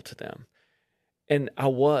equal to them. And I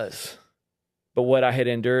was. But what I had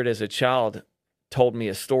endured as a child told me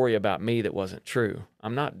a story about me that wasn't true.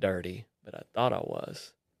 I'm not dirty, but I thought I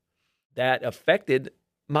was. That affected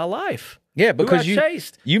my life. Yeah, because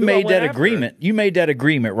you made that after. agreement. You made that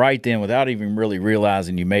agreement right then without even really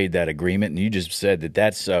realizing you made that agreement, and you just said that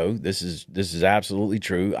that's so. This is absolutely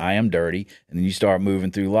true. I am dirty, and then you start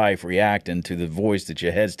moving through life reacting to the voice that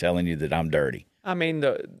your head's telling you that I'm dirty. I mean,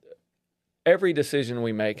 every decision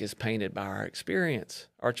we make is painted by our experience,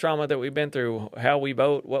 our trauma that we've been through, how we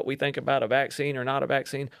vote, what we think about a vaccine or not a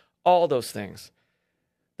vaccine, all those things.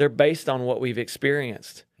 They're based on what we've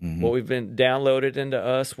experienced, what we've been downloaded into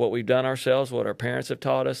us, what we've done ourselves, what our parents have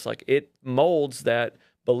taught us. Like, it molds that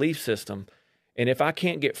belief system. And if I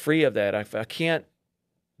can't get free of that, if I can't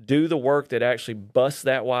do the work that actually busts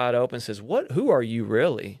that wide open and says, who are you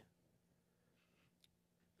really?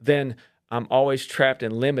 Then I'm always trapped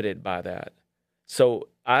and limited by that. So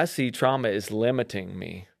I see trauma as limiting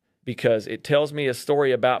me. because it tells me a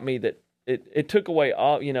story about me that it took away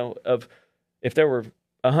all, of if there were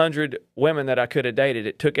 100 women that I could have dated,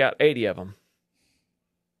 it took out 80 of them.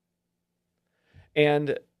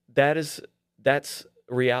 And that's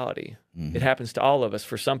reality. Mm-hmm. It happens to all of us.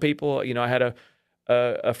 For some people, I had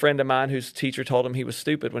a friend of mine whose teacher told him he was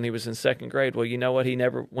stupid when he was in second grade. Well, you know what? He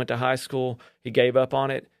never went to high school. He gave up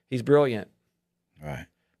on it. He's brilliant. Right.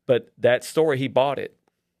 But that story, he bought it.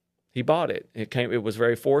 He bought it. It was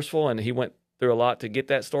very forceful, and he went through a lot to get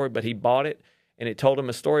that story, but he bought it, and it told him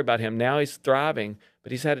a story about him. Now he's thriving,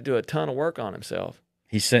 but he's had to do a ton of work on himself.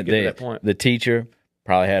 He sent the teacher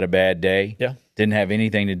probably had a bad day. Yeah. Didn't have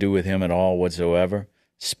anything to do with him at all whatsoever.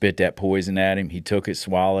 Spit that poison at him. He took it,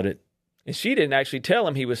 swallowed it. And she didn't actually tell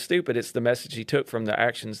him he was stupid. It's the message he took from the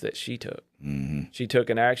actions that she took. Mm-hmm. She took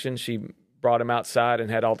an action. She brought him outside and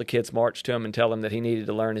had all the kids march to him and tell him that he needed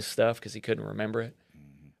to learn his stuff because he couldn't remember it.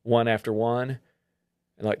 Mm-hmm. One after one.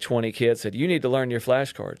 And like 20 kids said, you need to learn your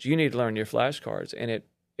flashcards. You need to learn your flashcards. And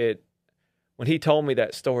when he told me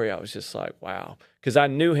that story, I was just like, wow. Because I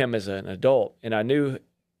knew him as an adult, and I knew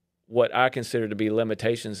what I consider to be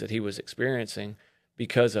limitations that he was experiencing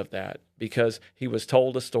because of that, because he was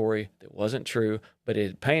told a story that wasn't true, but it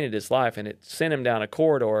had painted his life, and it sent him down a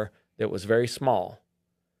corridor that was very small,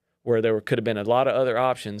 where there could have been a lot of other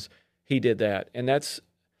options. He did that. And it's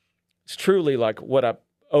truly like what I'm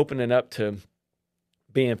opening up to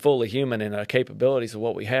being fully human and the capabilities of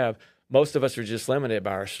what we have. Most of us are just limited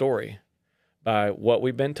by our story, by what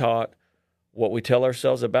we've been taught, what we tell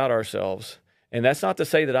ourselves about ourselves. And that's not to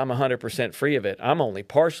say that I'm 100% free of it. I'm only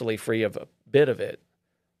partially free of a bit of it.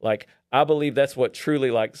 Like, I believe that's what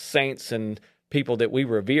truly, like, saints and people that we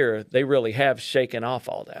revere, they really have shaken off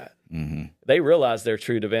all that. Mm-hmm. They realize their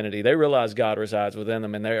true divinity. They realize God resides within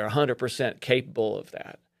them, and they are 100% capable of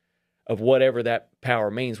that, of whatever that power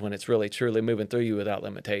means when it's really, truly moving through you without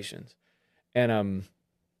limitations. And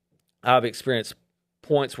I've experienced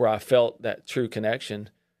points where I felt that true connection,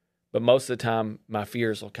 but most of the time, my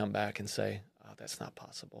fears will come back and say, oh, that's not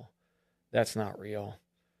possible. That's not real.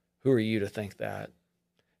 Who are you to think that?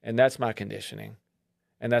 And that's my conditioning.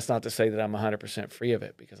 And that's not to say that I'm 100% free of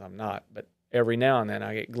it, because I'm not. But every now and then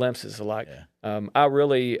I get glimpses of like,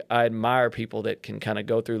 I admire people that can kind of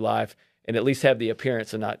go through life and at least have the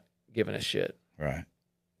appearance of not giving a shit. Right.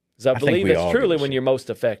 Because I believe it's truly when you're most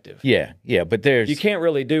effective. Yeah, but you can't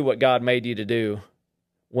really do what God made you to do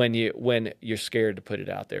when you're scared to put it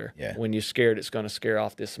out there. Yeah. When you're scared it's going to scare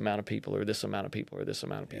off this amount of people or this amount of people or this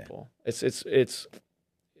amount of people.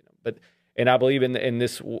 And I believe in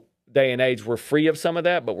this day and age, we're free of some of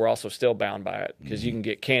that, but we're also still bound by it, because you can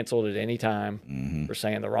get canceled at any time for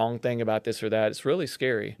saying the wrong thing about this or that. It's really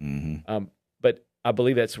scary. But I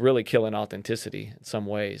believe that's really killing authenticity in some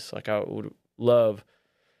ways. Like, I would love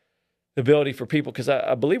the ability for people, because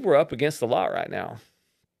I believe we're up against a lot right now,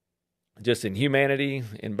 just in humanity,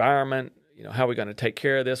 environment, how are we going to take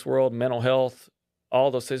care of this world, mental health, all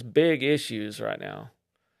those things, big issues right now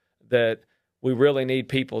that we really need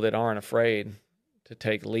people that aren't afraid to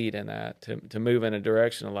take lead in that, to move in a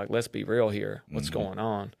direction of like, let's be real here. What's going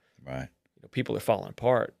on? Right. People are falling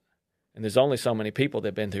apart, and there's only so many people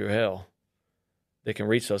that've been through hell that can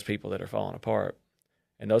reach those people that are falling apart,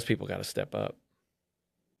 and those people got to step up.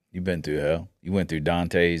 You've been through hell. You went through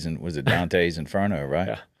Dante's Inferno, right?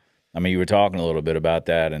 Yeah. I mean, you were talking a little bit about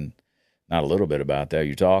that, and not a little bit about that.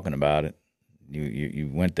 You're talking about it. You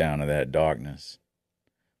went down to that darkness.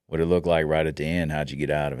 What did it look like right at the end? How'd you get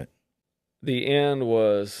out of it? The end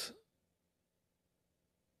was,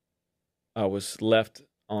 I was left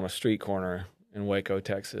on a street corner in Waco,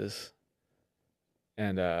 Texas,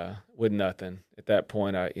 and with nothing. At that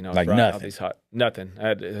point, I was like riding nothing. all these nothing. I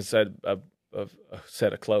had a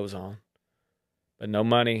set of clothes on, but no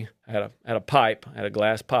money. I had a pipe, I had a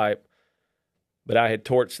glass pipe, but I had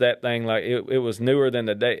torched that thing like it was newer than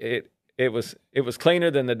the day. It was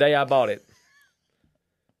cleaner than the day I bought it.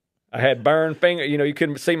 I had burned finger. You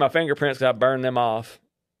couldn't see my fingerprints because I burned them off.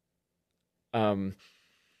 And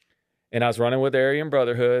I was running with Aryan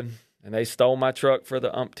Brotherhood, and they stole my truck for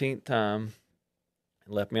the umpteenth time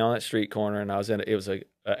and left me on that street corner. And it was a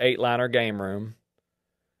 8-liner game room.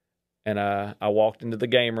 And I walked into the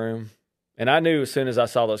game room, and I knew as soon as I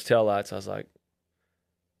saw those taillights, I was like,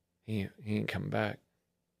 he ain't coming back.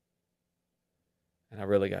 And I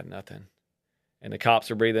really got nothing. And the cops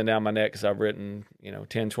are breathing down my neck because I've written, $10,000,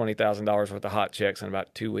 $20,000 worth of hot checks in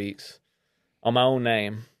about 2 weeks on my own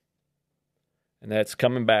name. And that's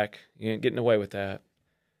coming back. You ain't getting away with that.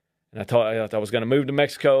 And I thought I was going to move to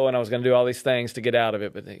Mexico, and I was going to do all these things to get out of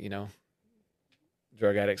it. But,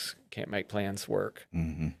 drug addicts can't make plans work.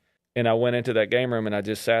 Mm-hmm. And I went into that game room and I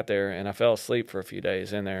just sat there and I fell asleep for a few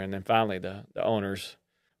days in there. And then finally the owners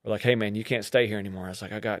were like, hey, man, you can't stay here anymore. I was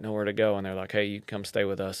like, I got nowhere to go. And they're like, hey, you can come stay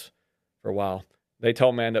with us for a while. They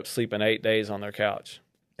told me I ended up sleeping 8 days on their couch.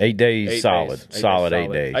 8 days solid. 8 days, solid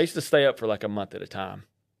 8 days. I used to stay up for like a month at a time.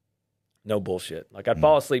 No bullshit. Like I'd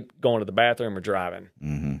fall asleep going to the bathroom or driving.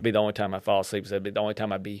 It'd be the only time I'd fall asleep. So it'd be the only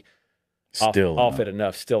time I'd be off it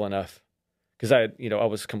enough, still enough. Because I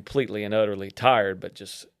was completely and utterly tired, but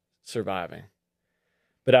just surviving.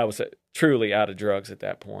 But I was truly out of drugs at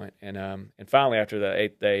that point. And finally, after the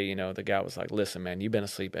 8th day, the guy was like, listen, man, you've been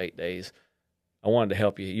asleep 8 days. I wanted to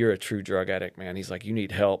help you. You're a true drug addict, man. He's like, you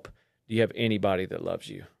need help. Do you have anybody that loves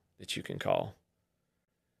you that you can call?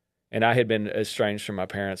 And I had been estranged from my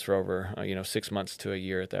parents for over, 6 months to a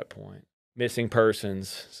year at that point. Missing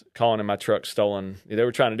persons, calling in my truck stolen. They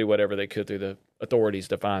were trying to do whatever they could through the authorities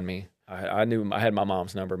to find me. I knew I had my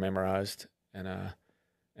mom's number memorized, and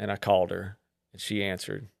I called her, and she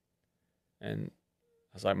answered. And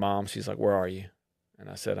I was like, Mom, she's like, where are you? And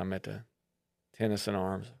I said, I'm at the Tennyson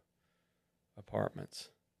Arms Apartments.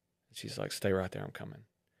 And she's like, stay right there, I'm coming.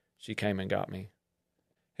 She came and got me.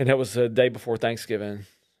 And that was the day before Thanksgiving,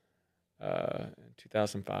 in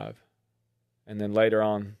 2005. And then later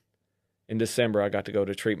on, in December, I got to go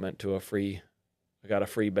to treatment I got a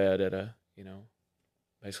free bed at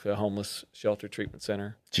basically a homeless shelter treatment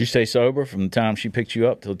center. Did you stay sober from the time she picked you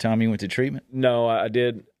up till the time you went to treatment? No, I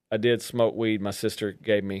did smoke weed. My sister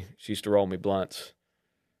she used to roll me blunts,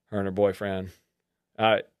 her and her boyfriend.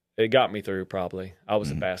 It got me through probably. I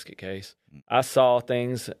was a basket case. I saw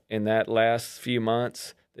things in that last few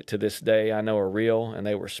months that to this day I know are real, and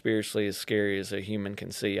they were spiritually as scary as a human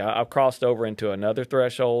can see. I've crossed over into another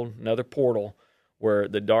threshold, another portal, where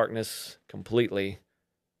the darkness completely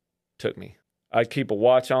took me. I'd keep a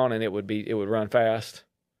watch on, and it would run fast.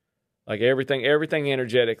 Like everything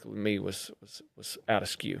energetic with me was out of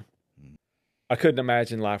skew. I couldn't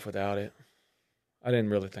imagine life without it. I didn't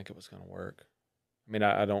really think it was going to work. I mean,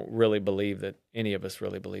 I don't really believe that any of us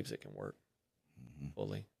really believes it can work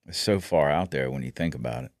fully. It's so far out there when you think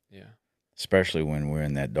about it. Yeah. Especially when we're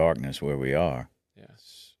in that darkness where we are. Yeah.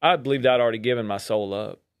 I believed I'd already given my soul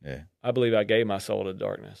up. Yeah. I believe I gave my soul to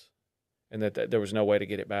darkness, and that there was no way to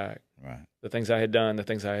get it back. Right. The things I had done, the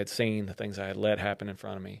things I had seen, the things I had let happen in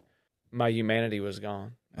front of me, my humanity was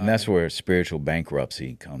gone. And that's where spiritual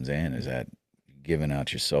bankruptcy comes in, is that giving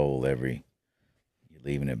out your soul you're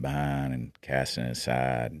leaving it behind and casting it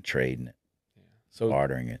aside and trading it,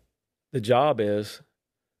 bartering it. The job is,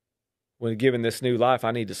 when given this new life,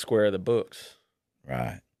 I need to square the books.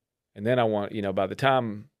 Right. And then I want, by the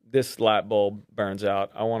time this light bulb burns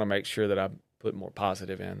out, I want to make sure that I put more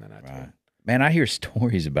positive in than I did. Man, I hear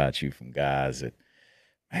stories about you from guys that,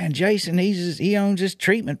 man, Jason, he owns this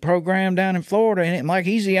treatment program down in Florida, and like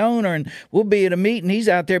he's the owner, and we'll be at a meeting, he's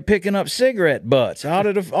out there picking up cigarette butts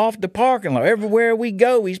off the parking lot. Everywhere we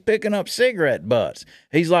go, he's picking up cigarette butts.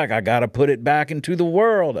 He's like, I got to put it back into the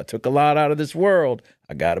world. I took a lot out of this world.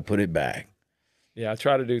 I got to put it back. Yeah, I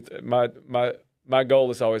try to do my goal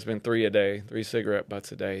has always been 3 a day, 3 cigarette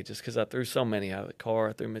butts a day, just because I threw so many out of the car.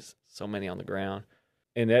 I threw so many on the ground.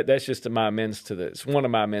 And that's just my amends to it's one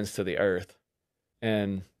of my amends to the earth.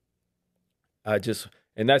 And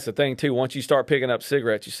and that's the thing too. Once you start picking up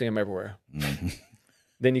cigarettes, you see them everywhere. Mm-hmm.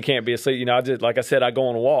 Then you can't be asleep. Like I said, I go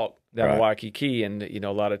on a walk down the Waikiki, and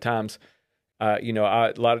a lot of times, a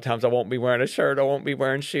lot of times I won't be wearing a shirt. I won't be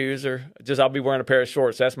wearing shoes, or I'll be wearing a pair of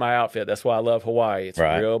shorts. That's my outfit. That's why I love Hawaii. It's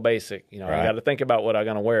real basic. I got to think about what I'm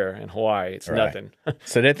gonna wear in Hawaii. It's nothing.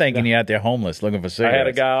 So they're thinking you out there homeless looking for cigarettes. I had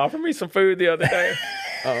a guy offer me some food the other day.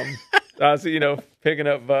 I was, picking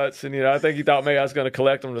up butts, and I think he thought maybe I was going to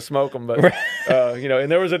collect them to smoke them, but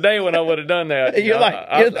and there was a day when I would have done that.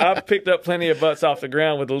 I picked up plenty of butts off the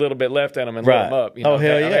ground with a little bit left in them and lit them up. Hell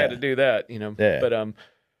yeah! I had to do that. But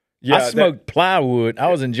I smoked plywood. I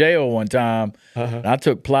was in jail one time, and I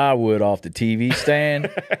took plywood off the TV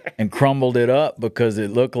stand and crumbled it up because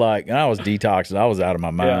it looked like, and I was detoxing. I was out of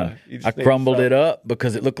my mind. I crumbled it up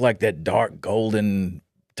because it looked like that dark golden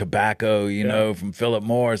tobacco, from Philip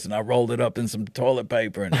Morris, and I rolled it up in some toilet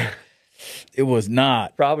paper, and it was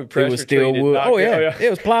not. Probably pressure. It was still wood. Oh yeah, it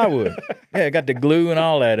was plywood. Yeah, got the glue and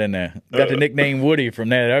all that in there. Got the nickname Woody from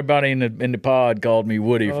that. Everybody in the pod called me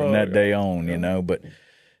Woody from that day on. But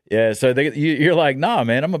yeah, so you're like, nah,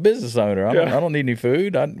 man, I'm a business owner. I don't need any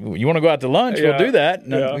food. You want to go out to lunch? We'll do that.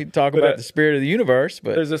 We talk about the spirit of the universe.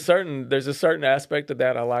 But there's a certain aspect of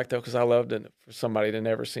that I like, though, because I love for somebody to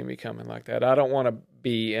never see me coming like that. I don't want to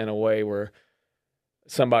be in a way where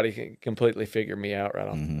somebody can completely figure me out right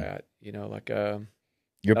off the bat.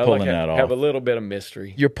 You're I pulling like that have off. a little bit of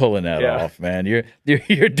mystery. You're pulling that Yeah. off, man.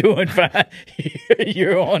 You're doing fine.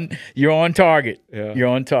 You're on target. Yeah. You're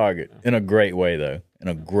on target in a great way, though. In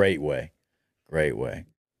a great way. Great way.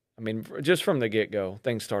 I mean, just from the get-go,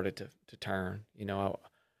 things started to turn. You know,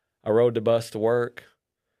 I rode the bus to work.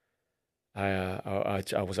 I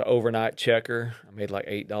was an overnight checker. I made like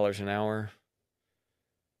 $8 an hour.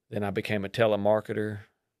 Then I became a telemarketer,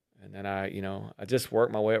 and then I just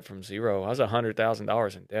worked my way up from zero. I was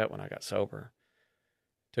 $100,000 in debt when I got sober.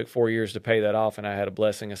 Took 4 years to pay that off, and I had a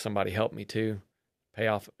blessing of somebody helped me too,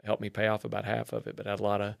 help me pay off about half of it. But I had a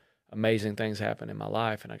lot of amazing things happen in my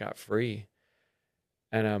life, and I got free.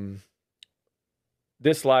 And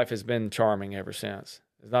this life has been charming ever since.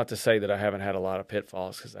 It's not to say that I haven't had a lot of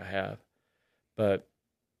pitfalls, because I have. But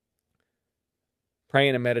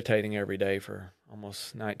praying and meditating every day for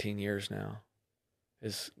almost 19 years now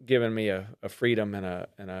has given me a freedom and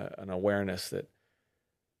an awareness that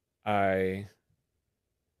I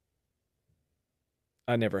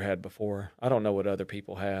never had before. I don't know what other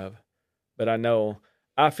people have, but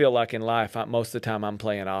I feel like in life, most of the time I'm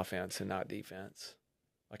playing offense and not defense.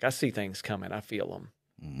 Like I see things coming, I feel them.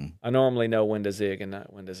 Mm-hmm. I normally know when to zig and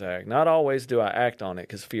not when to zag. Not always do I act on it,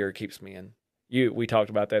 because fear keeps me in. We talked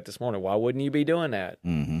about that this morning. Why wouldn't you be doing that?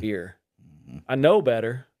 Mm-hmm. Fear. Mm-hmm. I know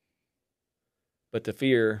better, but the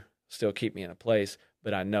fear still keep me in a place.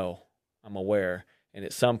 But I know, I'm aware, and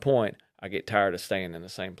at some point I get tired of staying in the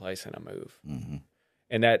same place and I move. Mm-hmm.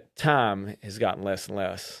 And that time has gotten less and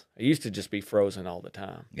less. I used to just be frozen all the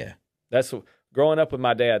time. Yeah. Growing up with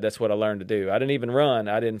my dad, that's what I learned to do. I didn't even run.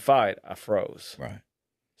 I didn't fight. I froze. Right.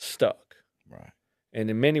 Stuck. Right. And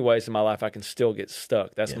in many ways in my life, I can still get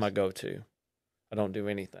stuck. That's Yes. my go-to. I don't do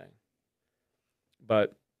anything.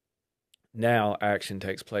 But now action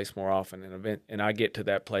takes place more often, and I get to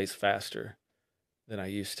that place faster than I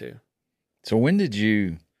used to. So when did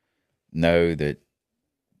you know that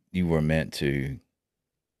you were meant to?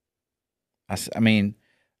 I mean,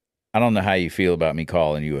 I don't know how you feel about me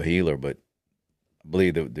calling you a healer, but I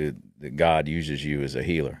believe that God uses you as a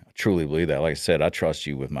healer. I truly believe that. Like I said, I trust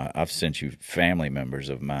you with I've sent you family members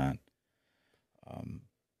of mine,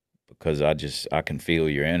 because I can feel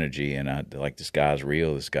your energy, and I like, this guy's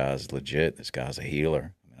real, this guy's legit, this guy's a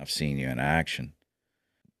healer. I mean, I've seen you in action.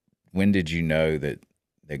 When did you know that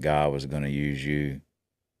God was going to use you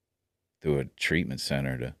through a treatment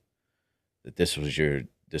center that this was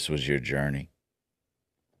your journey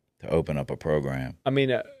to open up a program? I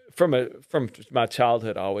mean, from my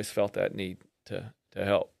childhood, I always felt that need to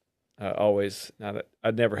help.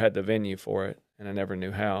 I'd never had the venue for it, and I never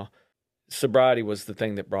knew how. Sobriety was the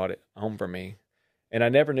thing that brought it home for me, and I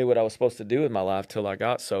never knew what I was supposed to do with my life till I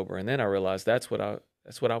got sober, and then I realized that's what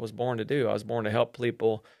I was born to do. I was born to help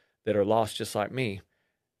people that are lost just like me,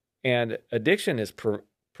 and addiction is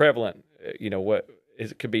prevalent. You know what?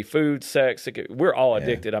 It could be food, sex. We're all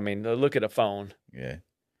addicted. I mean, look at a phone. Yeah.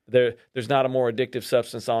 There's not a more addictive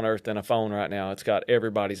substance on earth than a phone right now. It's got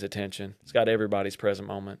everybody's attention. It's got everybody's present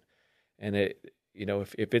moment. And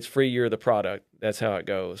if it's free, you're the product. That's how it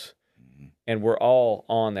goes. Mm-hmm. And we're all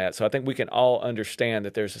on that. So I think we can all understand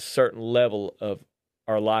that there's a certain level of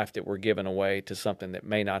our life that we're giving away to something that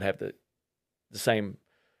may not have the same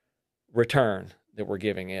return that we're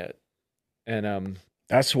giving it. And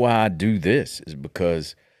that's why I do this, is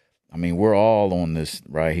because, I mean, we're all on this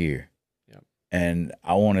right here. Yep. And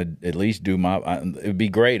I want to at least do it would be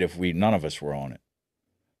great if none of us were on it.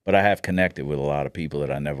 But I have connected with a lot of people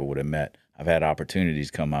that I never would have met. I've had opportunities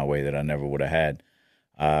come my way that I never would have had.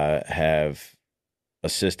 I have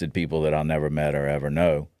assisted people that I'll never met or ever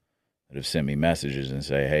know, that have sent me messages and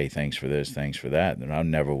say, hey, thanks for this, thanks for that I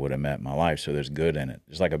never would have met in my life. So there's good in it.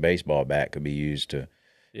 Just like a baseball bat could be used to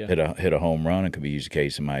hit a home run, it could be used to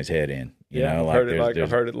case somebody's head in. I've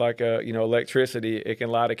heard it like electricity. It can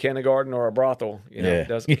light a kindergarten or a brothel. It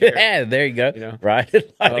doesn't care. Yeah, there you go. Right,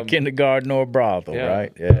 like a kindergarten or a brothel.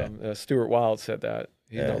 Right. Yeah. Stuart Wilde said that.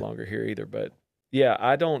 He's no longer here either. But yeah,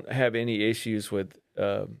 I don't have any issues with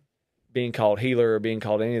being called healer or being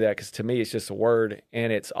called any of that, because to me it's just a word,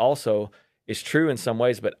 and it's true in some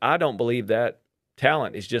ways. But I don't believe that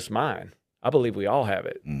talent is just mine. I believe we all have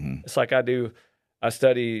it. Mm-hmm. It's like I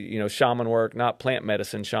study, shaman work, not plant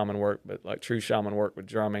medicine shaman work, but like true shaman work with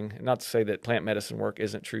drumming. And not to say that plant medicine work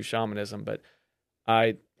isn't true shamanism, but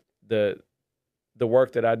the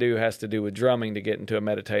work that I do has to do with drumming to get into a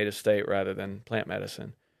meditative state rather than plant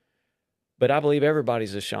medicine. But I believe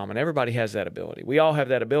everybody's a shaman. Everybody has that ability. We all have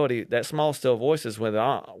that ability. That small, still voice is within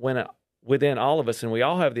all of us, and we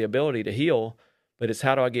all have the ability to heal. But it's,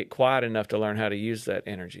 how do I get quiet enough to learn how to use that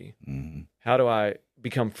energy? Mm-hmm. How do I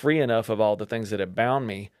become free enough of all the things that have bound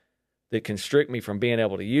me that constrict me from being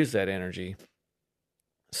able to use that energy.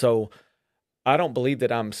 So I don't believe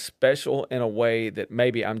that I'm special in a way that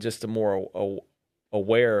maybe I'm just more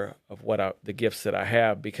aware of the gifts that I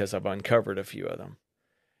have because I've uncovered a few of them,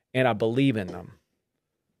 and I believe in them.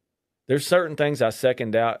 There's certain things I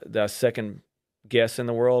second guess in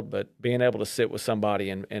the world, but being able to sit with somebody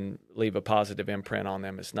and leave a positive imprint on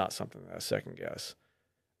them is not something that I second guess.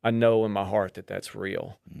 I know in my heart that that's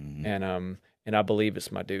real, and I believe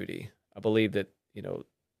it's my duty. I believe that, you know,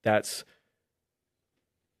 that's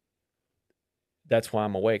why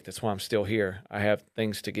I'm awake. That's why I'm still here. I have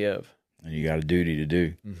things to give. And you got a duty to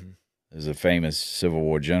do. Mm-hmm. There's a famous Civil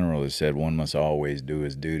War general that said one must always do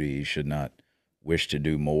his duty. He should not wish to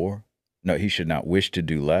do more. No, he should not wish to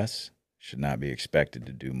do less, should not be expected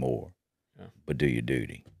to do more, but do your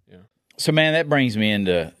duty. Yeah. So, man, that brings me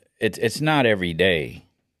into, it's not every day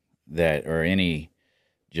that, or anyone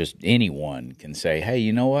can say, hey,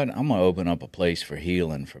 you know what, I'm going to open up a place for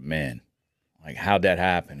healing for men. Like, how'd that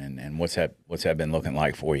happen, and what's that been looking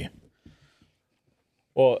like for you?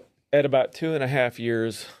 Well, at about 2.5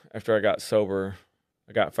 years after I got sober,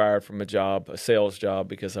 I got fired from a sales job,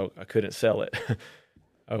 because I couldn't sell it.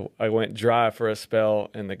 I went dry for a spell,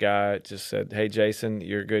 and the guy just said, hey, Jason,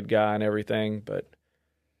 you're a good guy and everything, but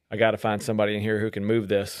I got to find somebody in here who can move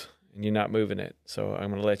this, and you're not moving it, so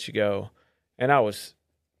I'm going to let you go. And I was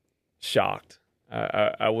shocked.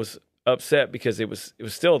 I was upset because it was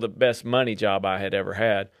still the best money job I had ever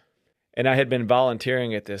had. And I had been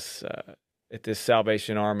volunteering at this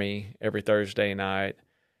Salvation Army every Thursday night.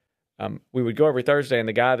 We would go every Thursday, and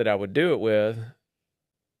the guy that I would do it with,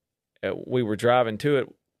 we were driving to it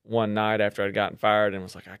one night after I'd gotten fired, and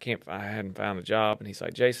was like, I hadn't found a job. And he's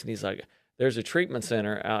like, Jason, there's a treatment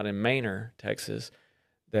center out in Manor, Texas,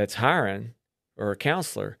 that's hiring for a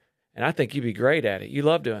counselor, and I think you'd be great at it. You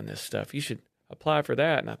love doing this stuff. You should apply for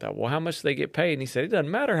that. And I thought, well, how much do they get paid? And he said, it doesn't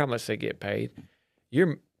matter how much they get paid.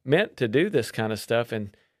 You're meant to do this kind of stuff,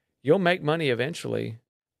 and you'll make money eventually.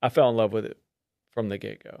 I fell in love with it from the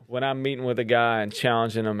get-go. When I'm meeting with a guy and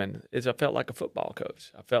challenging him, I felt like a football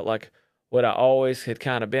coach. I felt like what I always had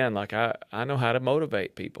kind of been. Like, I know how to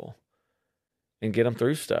motivate people and get them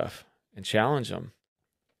through stuff and challenge them.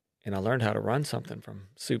 And I learned how to run something from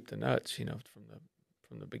soup to nuts, you know,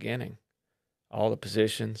 from the beginning, all the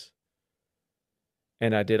positions.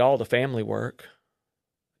 And I did all the family work,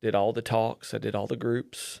 did all the talks, I did all the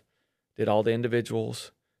groups, did all the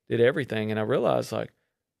individuals, did everything. And I realized, like,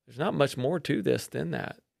 there's not much more to this than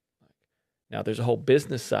that. Now, there's a whole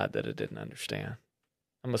business side that I didn't understand.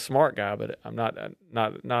 I'm a smart guy, but I'm not a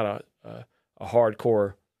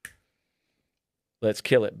hardcore let's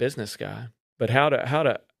kill it business guy. But how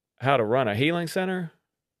to run a healing center,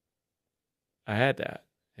 I had that.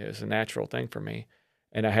 It was a natural thing for me,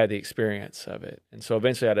 and I had the experience of it. And so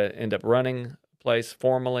eventually I had to end up running a place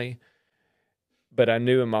formally, but I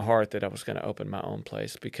knew in my heart that I was going to open my own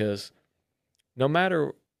place, because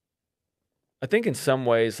I think in some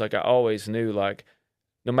ways, like, I always knew, like,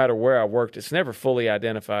 no matter where I worked, it's never fully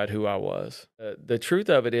identified who I was. The truth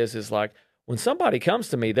of it is like, when somebody comes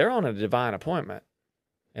to me, they're on a divine appointment,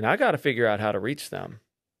 and I got to figure out how to reach them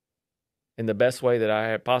in the best way that I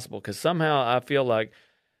have possible, because somehow I feel like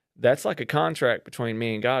that's like a contract between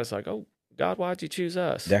me and God. It's like, oh, God, why'd you choose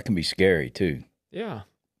us? That can be scary, too. Yeah.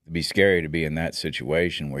 It'd be scary to be in that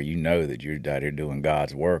situation where you know that you're out here doing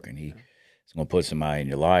God's work, and He's going to put somebody in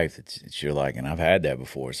your life that you're like, and I've had that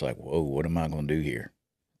before. It's like, whoa, what am I going to do here?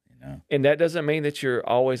 You know? And that doesn't mean that you're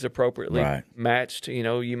always appropriately matched. You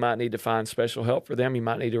know, you might need to find special help for them. You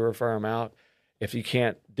might need to refer them out if you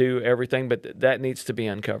can't do everything, but that needs to be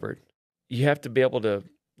uncovered. You have to be able to,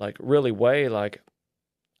 like, really weigh, like,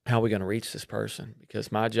 how are we going to reach this person?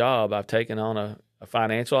 Because my job, I've taken on a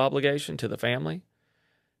financial obligation to the family,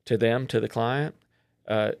 to them, to the client,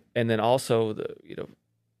 and then also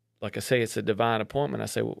like I say, it's a divine appointment. I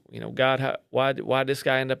say, well, you know, God, why did this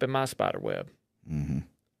guy end up in my spider web? Mm-hmm.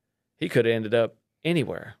 He could have ended up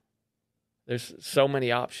anywhere. There's so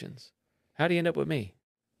many options. How do you end up with me?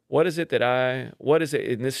 What is it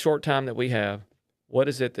in this short time that we have, what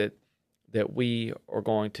is it that we are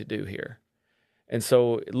going to do here? And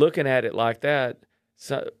so looking at it like that,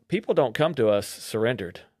 people don't come to us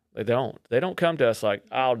surrendered. They don't. They don't come to us like,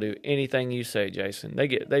 I'll do anything you say, Jason. They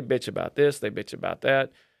bitch about this, they bitch about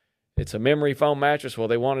that. It's a memory foam mattress. Well,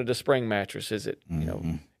 they wanted a spring mattress. Is it, you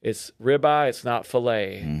know, it's ribeye, it's not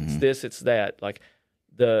filet. Mm-hmm. It's this, it's that. Like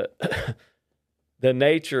the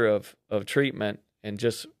nature of treatment and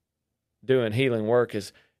just doing healing work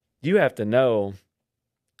is, you have to know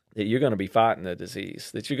that you're going to be fighting the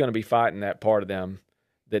disease, that you're going to be fighting that part of them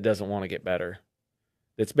that doesn't want to get better,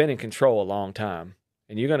 that's been in control a long time.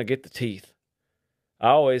 and you're going to get the teeth. I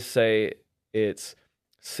always say it's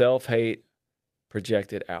self-hate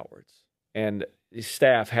projected outwards. And the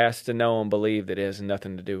staff has to know and believe that it has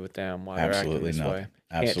nothing to do with them while they're acting this way.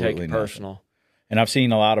 Can't take it personal. And I've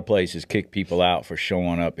seen a lot of places kick people out for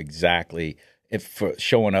showing up for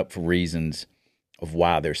showing up for reasons of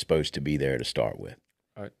why they're supposed to be there to start with.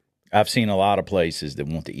 Right. I've seen a lot of places that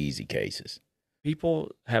want the easy cases.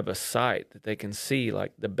 People have a sight that they can see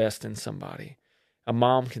like the best in somebody. A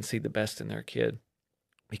mom can see the best in their kid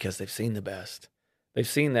because they've seen the best. They've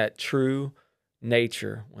seen that true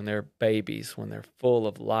nature when they're babies, when they're full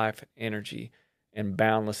of life, energy, and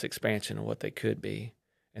boundless expansion of what they could be,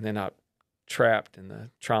 and they're not trapped in the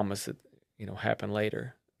traumas that happen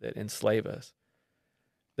later that enslave us.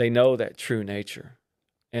 They know that true nature.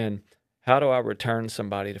 And how do I return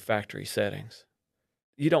somebody to factory settings?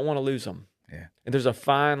 You don't want to lose them. Yeah. And there's a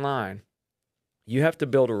fine line. You have to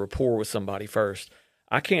build a rapport with somebody first.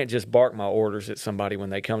 I can't just bark my orders at somebody when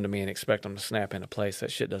they come to me and expect them to snap into place.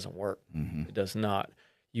 That shit doesn't work. Mm-hmm. It does not.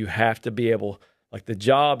 You have to be able, like the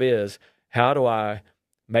job is, how do I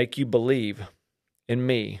make you believe in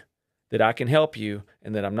me that I can help you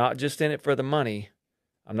and that I'm not just in it for the money.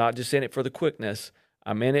 I'm not just in it for the quickness.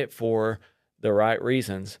 I'm in it for the right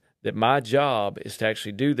reasons. That my job is to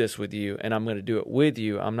actually do this with you, and I'm going to do it with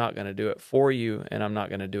you. I'm not going to do it for you, and I'm not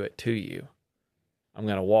going to do it to you. I'm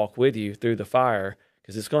going to walk with you through the fire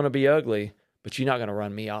because it's going to be ugly, but you're not going to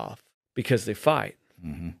run me off because they fight.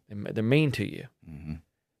 Mm-hmm. They're mean to you. Mm-hmm.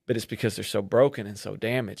 But it's because they're so broken and so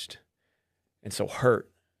damaged and so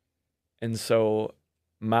hurt. And so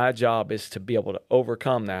my job is to be able to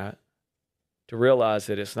overcome that, to realize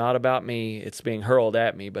that it's not about me, it's being hurled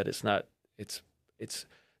at me, but it's not, it's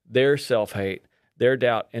their self-hate, their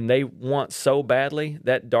doubt, and they want so badly,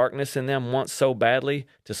 that darkness in them wants so badly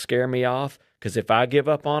to scare me off, because if I give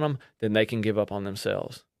up on them, then they can give up on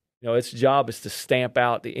themselves. Its job is to stamp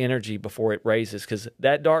out the energy before it raises, because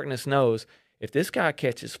that darkness knows if this guy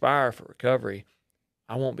catches fire for recovery,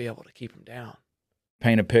 I won't be able to keep him down.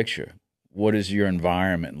 Paint a picture. What does your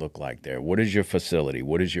environment look like there? What is your facility?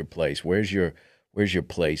 What is your place? Where's your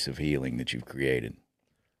place of healing that you've created?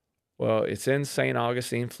 Well, it's in St.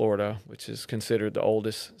 Augustine, Florida, which is considered the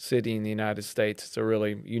oldest city in the United States. It's a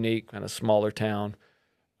really unique, kind of smaller town.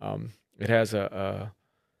 It has a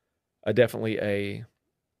definitely a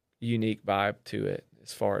unique vibe to it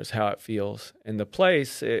as far as how it feels. And the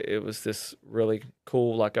place, it was this really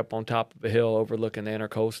cool, like up on top of a hill overlooking the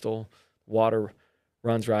intercoastal. Water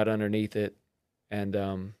runs right underneath it.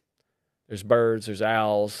 And there's birds, there's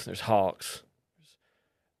owls, there's hawks, there's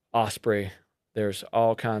osprey. There's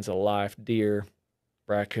all kinds of life, deer,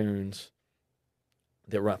 raccoons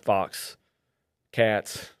that run, fox,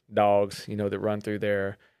 cats, dogs, that run through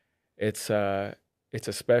there. It's a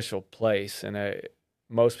special place, and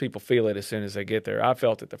most people feel it as soon as they get there. I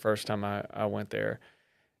felt it the first time I went there,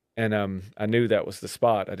 and I knew that was the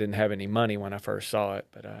spot. I didn't have any money when I first saw it,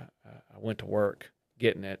 but I went to work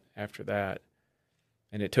getting it after that,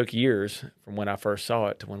 and it took years from when I first saw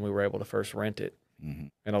it to when we were able to first rent it. Mm-hmm.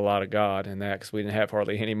 And a lot of God in that, because we didn't have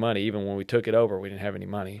hardly any money. Even when we took it over, we didn't have any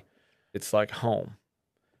money. It's like home.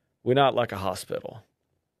 We're not like a hospital.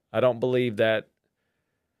 I don't believe that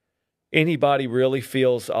anybody really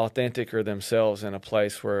feels authentic or themselves in a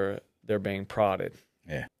place where they're being prodded.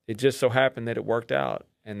 Yeah. It just so happened that it worked out.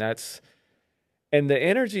 And the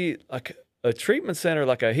energy, like a treatment center,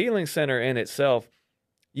 like a healing center in itself,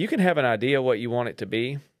 you can have an idea what you want it to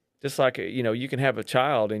be. Just like, you can have a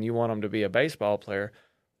child and you want them to be a baseball player,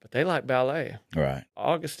 but they like ballet. Right.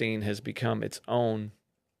 Augustine has become its own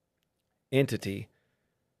entity,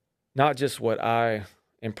 not just what I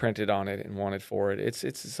imprinted on it and wanted for it. It's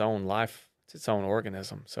its own life. It's its own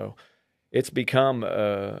organism. So it's become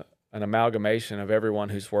an amalgamation of everyone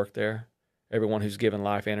who's worked there, everyone who's given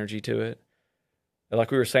life energy to it.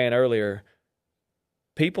 Like we were saying earlier,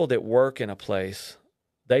 people that work in a place,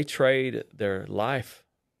 they trade their life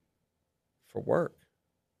for work.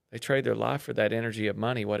 They trade their life for that energy of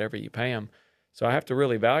money, whatever you pay them. So I have to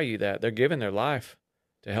really value that. They're giving their life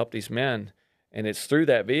to help these men. And it's through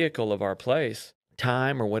that vehicle of our place,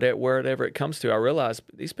 time or whatever it comes to, I realize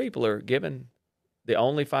these people are given the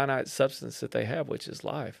only finite substance that they have, which is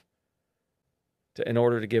life, in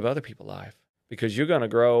order to give other people life. Because you're going to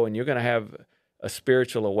grow and you're going to have a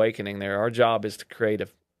spiritual awakening there. Our job is to create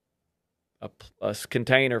a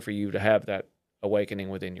container for you to have that awakening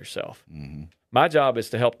within yourself. Mm-hmm. My job is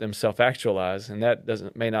to help them self-actualize, and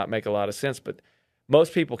that may not make a lot of sense, but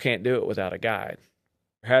most people can't do it without a guide.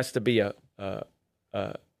 There has to be a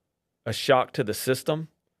shock to the system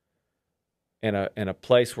and a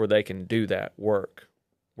place where they can do that work,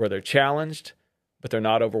 where they're challenged, but they're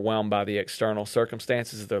not overwhelmed by the external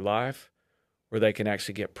circumstances of their life, where they can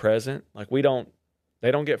actually get present. Like they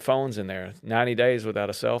don't get phones in there, 90 days without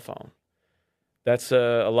a cell phone. That's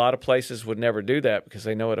a lot of places would never do that because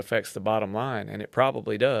they know it affects the bottom line, and it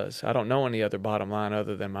probably does. I don't know any other bottom line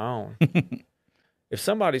other than my own. If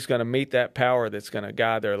somebody's going to meet that power that's going to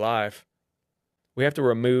guide their life, we have to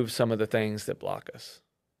remove some of the things that block us.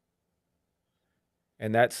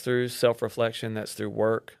 And that's through self-reflection. That's through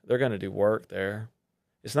work. They're going to do work there.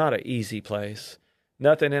 It's not an easy place.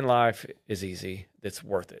 Nothing in life is easy that's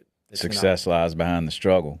worth it. Success lies behind the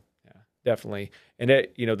struggle. Yeah, definitely. And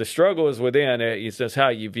the struggle is within it. It's just how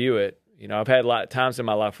you view it. I've had a lot of times in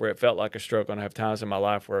my life where it felt like a struggle, and I have times in my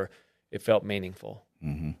life where it felt meaningful.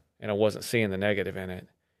 Mm-hmm. And I wasn't seeing the negative in it.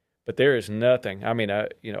 But there is nothing. I mean,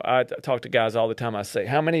 I talk to guys all the time. I say,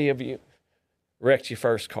 how many of you wrecked your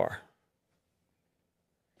first car?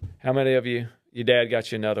 How many of you, your dad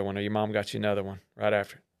got you another one or your mom got you another one right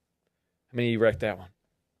after? How many of you wrecked that one?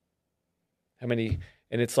 How many?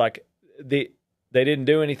 And it's like they didn't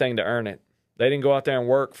do anything to earn it. They didn't go out there and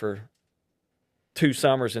work for 2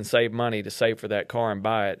 summers and save money to save for that car and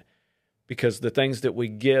buy it. Because the things that we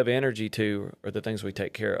give energy to are the things we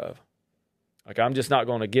take care of. Like, I'm just not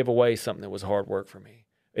going to give away something that was hard work for me.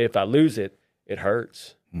 If I lose it, it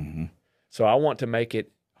hurts. Mm-hmm. So I want to make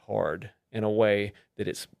it hard in a way that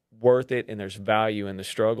it's worth it and there's value in the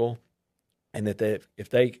struggle. And that if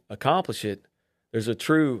they accomplish it, there's a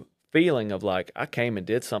true feeling of like, I came and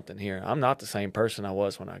did something here. I'm not the same person I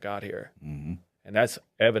was when I got here. Mm-hmm. And that's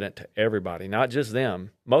evident to everybody, not just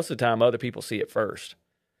them. Most of the time, other people see it first.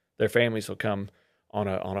 Their families will come on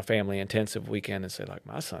a family intensive weekend and say, like,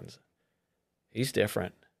 my son's, he's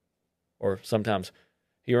different. Or sometimes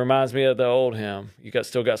he reminds me of the old him.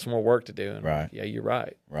 Still got some more work to do. And right. Yeah, you're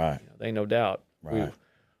right. Right. They ain't no doubt. Right.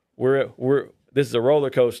 We're this is a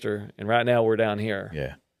roller coaster, and right now we're down here.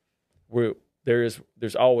 Yeah.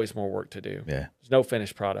 There's always more work to do. Yeah. There's no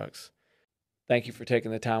finished products. Thank you for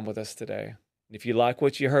taking the time with us today. And if you like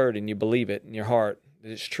what you heard and you believe it in your heart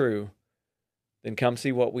that it's true, then come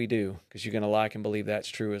see what we do, because you're going to like and believe that's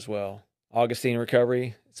true as well. Augustine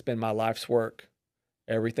Recovery, it's been my life's work.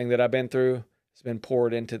 Everything that I've been through has been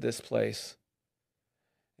poured into this place.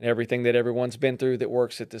 And everything that everyone's been through that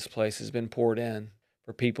works at this place has been poured in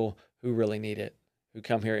for people who really need it, who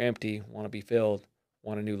come here empty, want to be filled,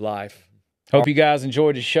 want a new life. Hope you guys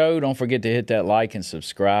enjoyed the show. Don't forget to hit that like and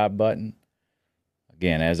subscribe button.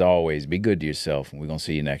 Again, as always, be good to yourself, and we're going to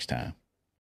see you next time.